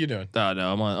 Colby, what are you doing? Oh,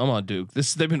 no, I'm on Duke.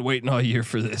 They've been waiting all year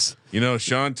for this. You know,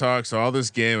 Sean talks all this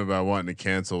game about wanting to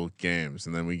cancel games,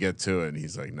 and then we get to it, and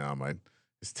he's like, "No,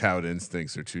 his tout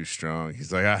instincts are too strong."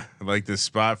 He's like, "I like this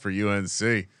spot for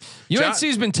UNC."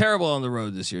 UNC's been terrible on the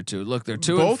road this year too. Look, they're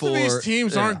 2-4. Both of these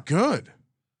teams aren't good.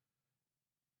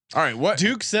 All right, what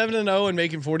Duke 7-0 and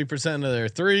making 40% of their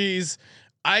threes.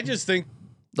 I just think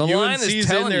the line UNC's is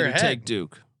telling in their you to head. take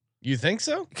Duke. You think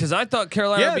so? Because I thought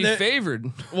Carolina would be favored.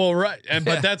 Well, right,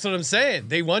 but that's what I'm saying.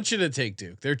 They want you to take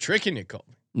Duke. They're tricking you,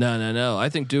 Colby. No. I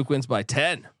think Duke wins by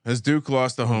 10. has Duke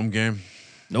lost a home game?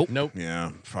 Nope.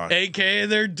 Yeah, fuck. AKA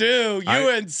they're due.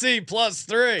 UNC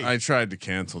 +3. I tried to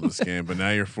cancel this game, but now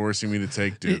you're forcing me to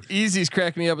take Duke. Easy's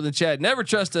cracking me up in the chat. Never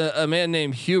trust a man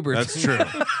named Hubert. That's true.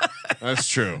 That's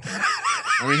true.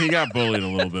 I mean, he got bullied a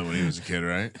little bit when he was a kid,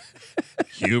 right?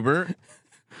 Hubert.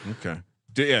 Okay.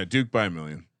 Yeah, Duke by 1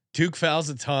 million. Duke fouls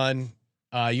a ton.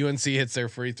 UNC hits their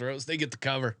free throws. They get the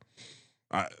cover.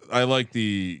 I like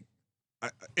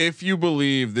if you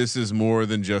believe this is more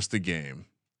than just a game,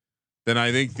 then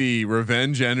I think the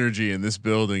revenge energy in this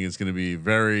building is going to be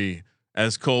very,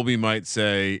 as Colby might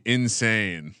say,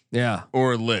 insane. Yeah.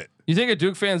 Or lit. You think a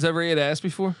Duke fan's ever ate ass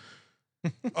before?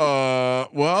 Well,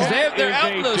 They're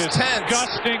out in those tents.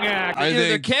 Disgusting act.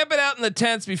 They're camping out in the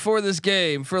tents before this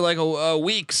game for like a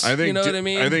weeks. I think you know what I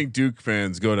mean? I think Duke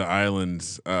fans go to island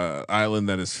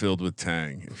that is filled with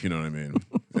Tang, if you know what I mean.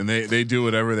 And they do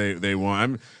whatever they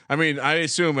want. I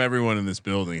assume everyone in this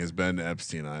building has been to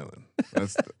Epstein Island.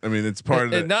 It's part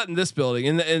of it. Not in this building,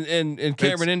 in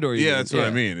Cameron Indoor. Yeah, that's what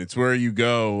I mean. It's where you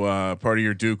go. Part of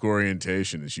your Duke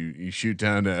orientation is you shoot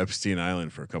down to Epstein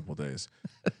Island for a couple days.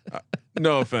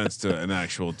 No offense to an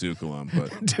actual Duke alum,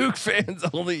 but Duke fans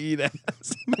only eat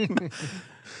ass. no,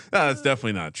 that's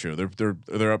definitely not true. They're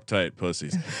uptight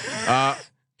pussies.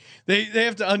 They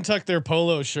have to untuck their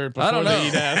polo shirt before they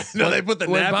eat ass. No, they put the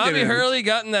when napkin Bobby in. Hurley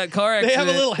got in that car They accident.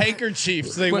 have a little handkerchief,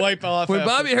 so they wipe off. When after.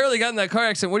 Bobby Hurley got in that car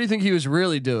accident, what do you think he was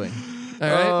really doing?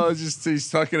 right. Oh, just he's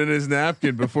tucking in his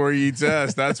napkin before he eats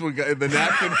ass. That's what the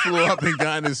napkin flew up and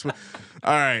got in his. All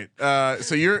right.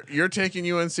 So you're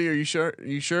taking UNC. Are you sure? Are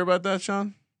you sure about that,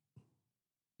 Sean?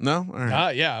 No. All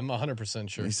right. Yeah, I'm 100%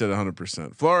 sure. He said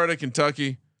 100%. Florida,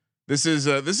 Kentucky. This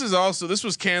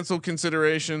was canceled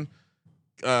consideration.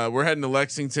 We're heading to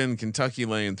Lexington, Kentucky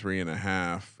laying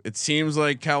 3.5. It seems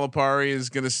like Calipari is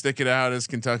going to stick it out as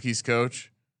Kentucky's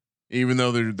coach, even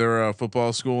though they're a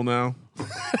football school now.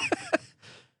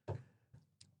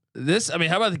 I mean,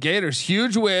 how about the Gators?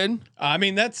 Huge win. I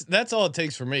mean, that's all it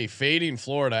takes for me. Fading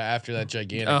Florida after that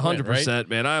gigantic 100%, win, right?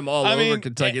 man. I'm all over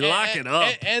Kentucky. Lock it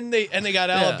up. And they got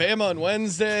Alabama on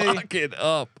Wednesday. Lock it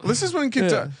up. This is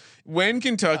when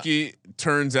Kentucky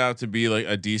turns out to be like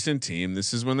a decent team.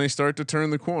 This is when they start to turn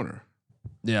the corner.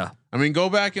 Yeah. I mean, go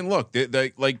back and look.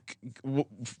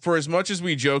 For as much as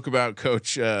we joke about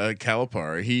Coach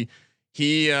Calipari,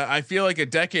 I feel like a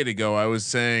decade ago I was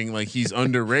saying like he's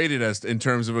underrated in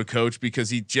terms of a coach because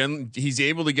he's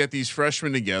able to get these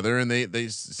freshmen together and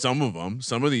some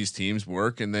of these teams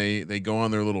work and they go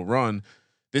on their little run.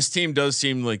 This team does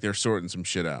seem like they're sorting some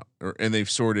shit out, and they've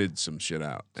sorted some shit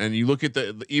out. And you look at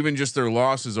even just their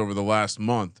losses over the last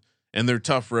month and their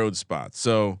tough road spots.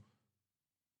 So,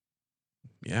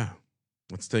 yeah,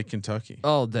 let's take Kentucky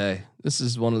all day. This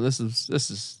is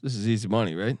easy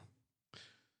money, right?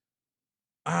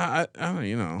 I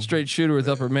don't. Straight shooter with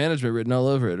upper management written all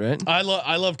over it, right? I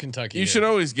love Kentucky. You should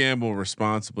always gamble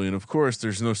responsibly, and of course,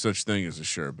 there's no such thing as a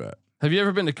sure bet. Have you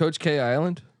ever been to Coach K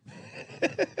Island?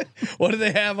 What do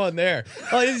they have on there?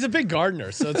 Oh, he's a big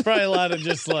gardener, so it's probably a lot of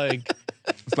just like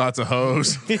lots of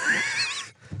hoes. See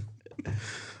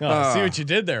what you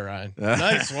did there, Ryan.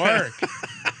 Nice work.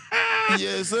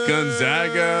 Yes, sir.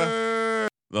 Gonzaga.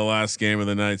 The last game of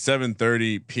the night,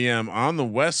 7:30 p.m. on the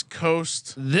West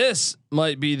Coast. This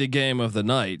might be the game of the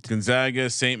night.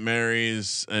 Gonzaga, St.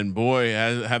 Mary's, and boy,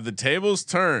 have the tables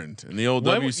turned in the old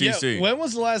WCC. When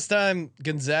was the last time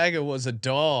Gonzaga was a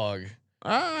dog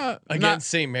against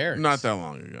St. Mary's? Not that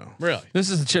long ago. Really?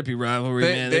 This is a chippy rivalry,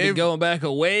 man. They've been going back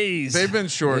a ways. They've been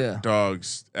short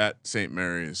dogs at St.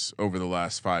 Mary's over the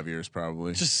last 5 years,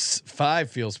 probably. Just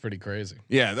 5 feels pretty crazy.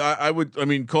 Yeah, I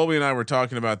mean, Colby and I were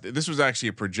talking about this was actually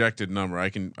a projected number. I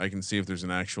can see if there's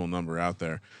an actual number out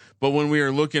there. But when we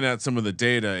were looking at some of the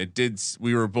data,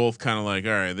 we were both kind of like,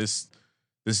 all right, this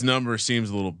number seems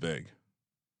a little big.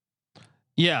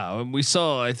 Yeah, we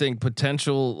saw I think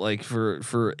potential like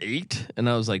for 8, and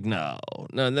I was like no,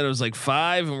 and then it was like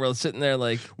 5, and we're sitting there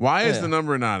like, why is the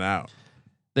number not out?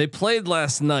 They played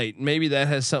last night. Maybe that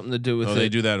has something to do with it. They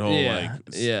do that whole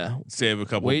save a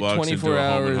couple wait bucks 24 and do a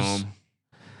hours. home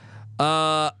and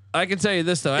home. I can tell you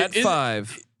this though, at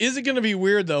 5. Is it going to be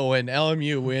weird though when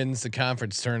LMU wins the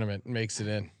conference tournament and makes it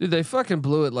in? Dude, they fucking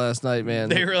blew it last night, man.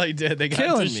 They really did. They got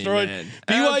killing destroyed. me, man.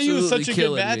 BYU was Absolutely such a good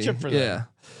killing matchup me. for them. Yeah.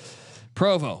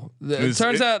 Provo. It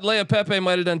turns out Leia Pepe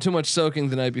might have done too much soaking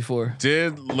the night before.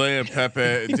 Did Leia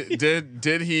Pepe?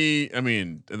 did he? I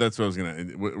mean, that's what I was gonna.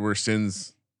 Were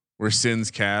sins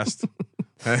cast?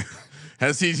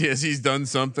 Has he done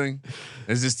something?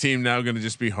 Is this team now going to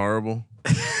just be horrible?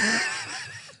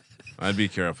 I'd be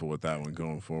careful with that one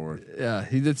going forward. Yeah,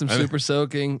 he did some super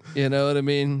soaking. You know what I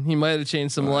mean? He might have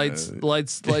changed some lights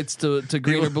to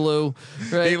green or blue.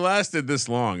 Right? He lasted this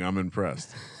long. I'm impressed.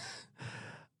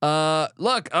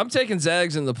 Look, I'm taking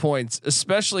Zags in the points,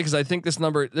 especially because I think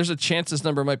there's a chance this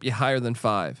number might be higher than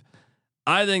 5.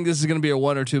 I think this is going to be a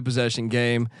 1 or 2 possession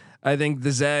game. I think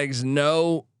the Zags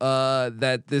know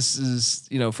that this is,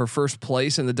 for first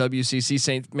place in the WCC.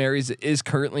 St. Mary's is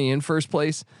currently in first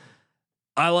place.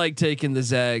 I like taking the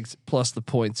Zags plus the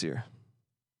points here.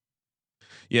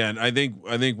 Yeah, and I think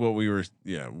what we were,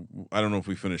 I don't know if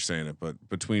we finished saying it, but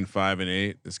between 5 and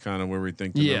 8 is kind of where we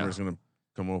think the number is going to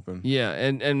come open. Yeah,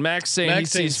 and Max saying he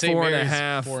sees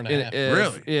 4.5. 4.5.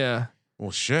 Really? Yeah.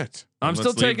 Well, shit. I'm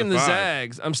still taking the 5.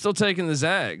 Zags. I'm still taking the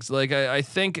Zags. Like I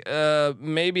think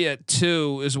maybe at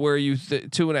 2 is where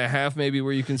 2.5 maybe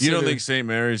where you consider. You don't think St.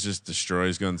 Mary's just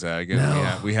destroys Gonzaga?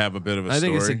 No. We have a bit of a I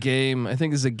story. think it's a game. I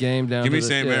think it's a game down. Give to me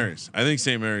St. Mary's. I think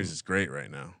St. Mary's is great right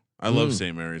now. I love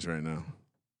St. Mary's right now.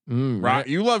 Rock.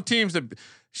 You love teams that.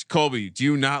 Colby, do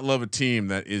you not love a team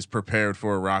that is prepared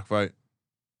for a rock fight?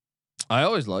 I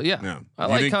always love. Yeah. No. I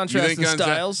like contrasting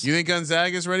styles. You think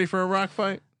Gonzaga is ready for a rock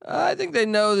fight? I think they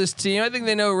know this team. I think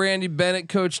they know Randy Bennett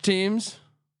coach teams.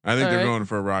 I think they're going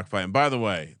for a rock fight. And by the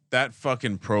way, that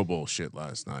fucking Pro Bowl shit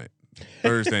last night,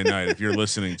 Thursday night. If you're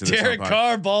listening to this, Derek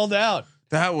Carr balled out.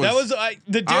 That was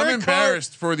the Derek I'm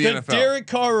embarrassed Carr, for the NFL. Derek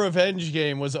Carr revenge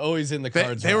game was always in the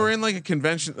cards. They were in like a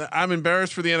convention. I'm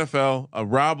embarrassed for the NFL.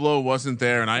 Rob Lowe wasn't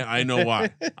there, and I know why.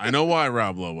 I know why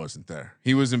Rob Lowe wasn't there.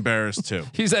 He was embarrassed too.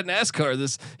 He's at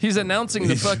NASCAR. He's announcing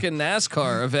the fucking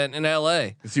NASCAR event in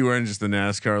LA. Is he wearing just the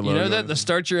NASCAR logo? You know that the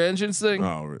start your engines thing.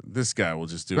 Oh, this guy will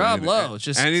just do Rob anything. Lowe,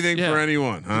 just anything for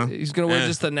anyone, huh? He's gonna wear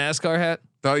just the NASCAR hat.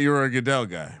 Thought you were a Goodell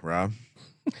guy, Rob.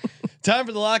 Time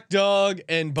for the lock dog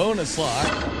and bonus lock.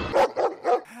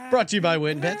 Brought to you by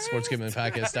WinBet,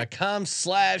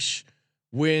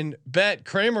 sportsgamblingpodcast.com/WinBet.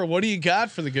 Kramer, what do you got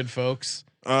for the good folks?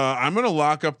 I'm gonna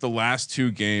lock up the last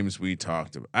two games we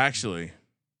talked about. Actually,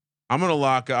 I'm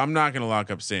not gonna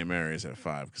lock up St. Mary's at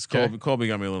 5 because Colby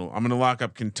got me a little. I'm gonna lock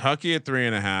up Kentucky at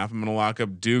 3.5. I'm gonna lock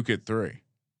up Duke at 3.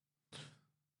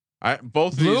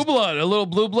 Both blue blood, a little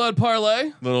blue blood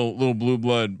parlay. Little blue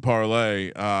blood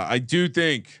parlay. I do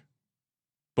think,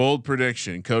 bold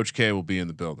prediction, Coach K will be in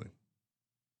the building.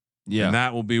 Yeah, and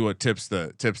that will be what tips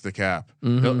the cap.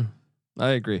 Mm-hmm. I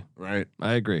agree. Right.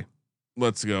 I agree.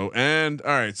 Let's go. And all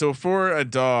right. So for a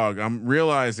dog, I'm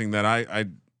realizing that I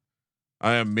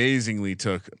amazingly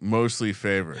took mostly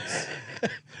favorites.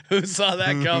 Who saw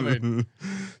that coming?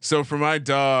 So for my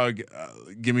dog,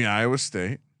 give me Iowa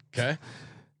State. Okay.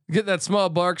 Get that small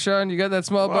bark, Sean. You got that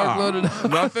small bark loaded up.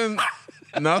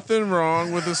 Nothing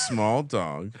wrong with a small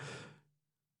dog.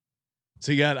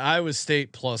 So you got Iowa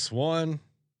State +1.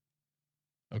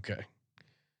 Okay.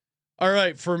 All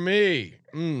right. For me,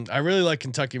 I really like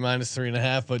Kentucky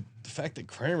 -3.5, but the fact that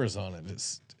Kramer's on it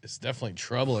is definitely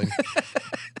troubling. I'm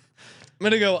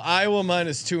gonna go Iowa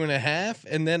 -2.5,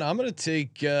 and then I'm gonna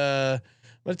take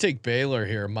Baylor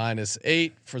here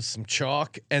 -8 for some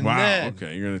chalk, and then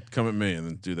okay, you're gonna come at me and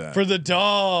then do that for the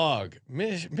dog.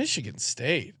 Michigan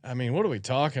State. I mean, what are we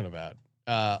talking about?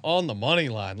 On the money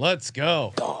line. Let's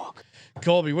go. Dog.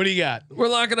 Colby, what do you got? We're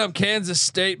locking up Kansas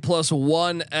State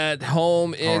 +1 at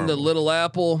home in the Little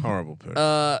Apple. Horrible pick.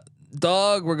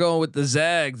 Dog, we're going with the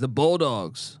Zags, the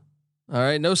Bulldogs. All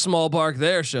right, no small bark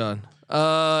there, Sean.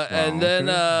 And then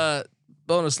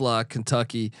bonus lock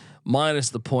Kentucky minus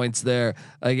the points there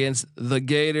against the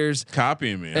Gators.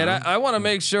 Copying me, and I want to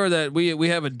make sure that we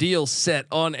have a deal set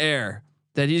on air.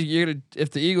 That you're gonna,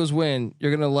 if the Eagles win,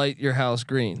 you're gonna light your house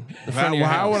green.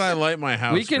 How would I light my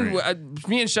house? We can. green?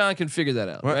 Me and Sean can figure that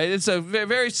out. What? Right? It's a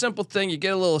very simple thing. You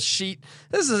get a little sheet.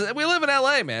 We live in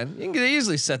LA, man. You can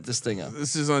easily set this thing up.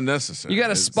 This is unnecessary. You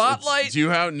got a spotlight. Do you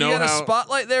know you got a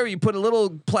spotlight there? Where you put a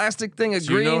little plastic thing of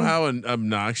green. Do you know how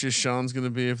obnoxious Sean's gonna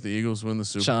be if the Eagles win the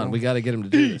Super Bowl? Sean, we got to get him to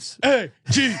do this.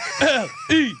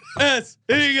 EAGLES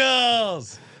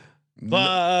Eagles.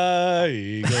 Fly,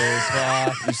 Eagles,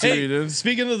 fly. You see what he did?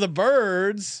 Speaking of the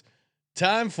birds,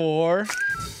 time for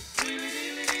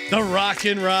the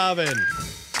Rockin' Robin,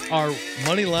 our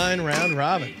money line round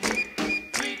robin.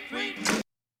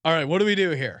 All right, what do we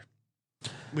do here?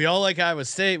 We all like Iowa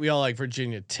State. We all like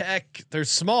Virginia Tech. They're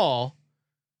small.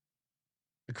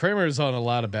 Kramer is on a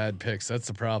lot of bad picks. That's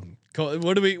the problem.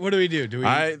 What do we do? Do we?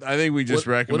 I think we just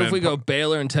recommend. What if we go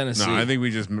Baylor and Tennessee? No, I think we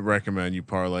just recommend you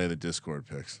parlay the Discord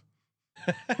picks.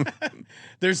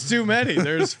 There's too many.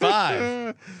 There's 5.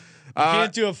 You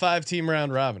can't do a 5-team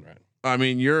round robin, right? I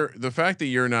mean, the fact that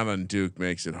you're not on Duke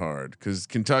makes it hard because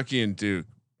Kentucky and Duke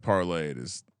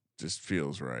parlayed just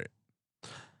feels right.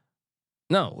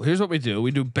 No, here's what we do: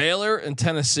 we do Baylor and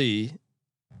Tennessee.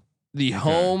 The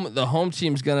home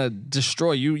team's gonna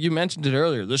destroy you. You mentioned it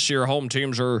earlier. This year, home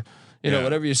teams are. You know,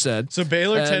 whatever you said. So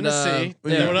Baylor, Tennessee.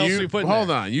 What else we put? Hold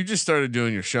on, you just started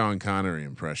doing your Sean Connery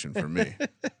impression for me.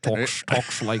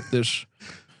 talks like this.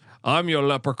 I'm your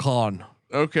leprechaun.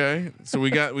 Okay, so we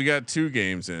got 2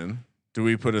 games in. Do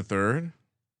we put a third?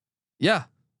 Yeah,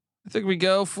 I think we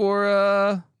go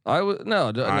for Iowa.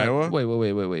 No, Iowa.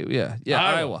 Wait. Yeah,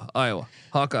 Iowa.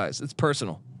 Hawkeyes. It's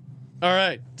personal. All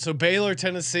right, so Baylor,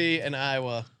 Tennessee, and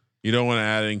Iowa. You don't want to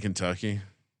add in Kentucky?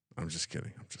 I'm just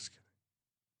kidding.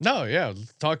 No, yeah.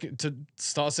 Talking to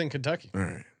tossing Kentucky. All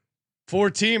right.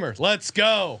 4-teamer. Let's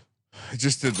go. I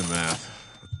just did the math.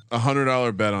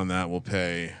 $100 bet on that will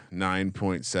pay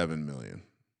 $9.7 million.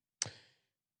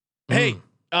 Hey,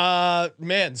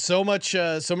 man, so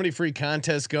many free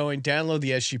contests going. Download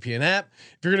the SGPN app.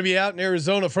 If you're going to be out in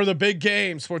Arizona for the big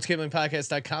game,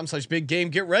 sportsgamblingpodcast.com/big game.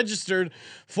 Get registered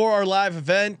for our live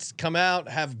event. Come out,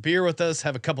 have beer with us,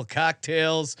 have a couple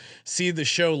cocktails, see the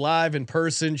show live in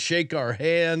person, shake our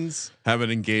hands, have an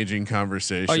engaging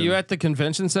conversation. Are you at the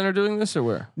convention center doing this or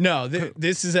where? No,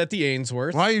 this is at the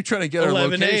Ainsworth. Why are you trying to get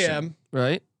 11 our location? a.m.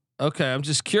 Right. Okay. I'm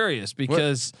just curious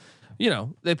because.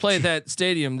 they play at that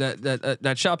stadium,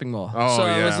 that shopping mall. Oh, so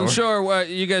I yeah. wasn't sure what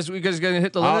you guys gonna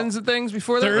hit the linens and things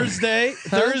before that.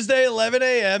 Thursday, 11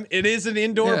 a.m. It is an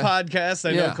indoor podcast.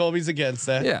 I know Yeah. Colby's against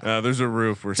that. Yeah, There's a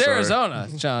roof. We're it's sorry. Arizona,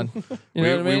 John. You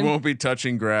know what I mean? We won't be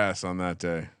touching grass on that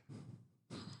day.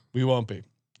 We won't be.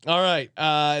 All right.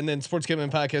 And then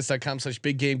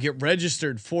sportsgamblingpodcast.com/big game. Get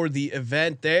registered for the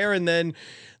event there. And then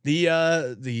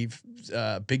the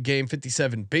big game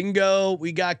 57 bingo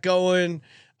we got going.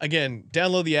 Again,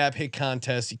 download the app, hit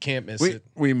contest. You can't miss it.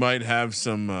 We might have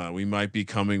some. We might be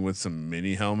coming with some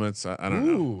mini helmets. I don't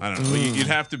know. I don't know. You'd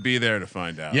have to be there to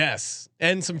find out. Yes.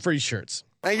 And some free shirts.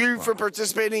 Thank you for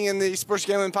participating in the Sports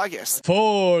Gambling Podcast.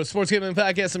 For Sports Gambling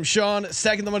Podcast, I'm Sean,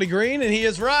 second the money green, and he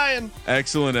is Ryan.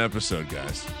 Excellent episode,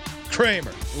 guys.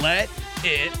 Kramer. Let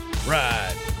it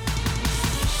ride.